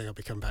 I don't think I'll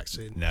be coming back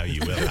soon. No,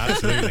 you will,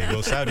 absolutely.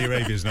 Well, Saudi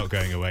Arabia's not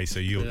going away, so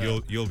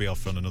you'll be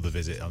off on another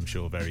visit, I'm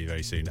sure, very,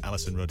 very soon.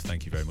 Alison Rudd,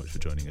 thank you very much for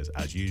joining us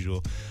as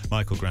usual.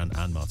 Michael Grant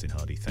and Martin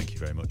Hardy, thank you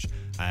very much.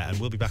 And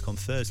we'll be back on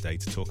Thursday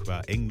to talk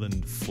about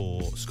England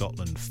 4,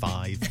 Scotland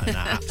 5, and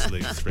that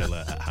absolute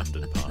thriller at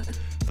Hampden Park.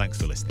 Thanks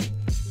for listening.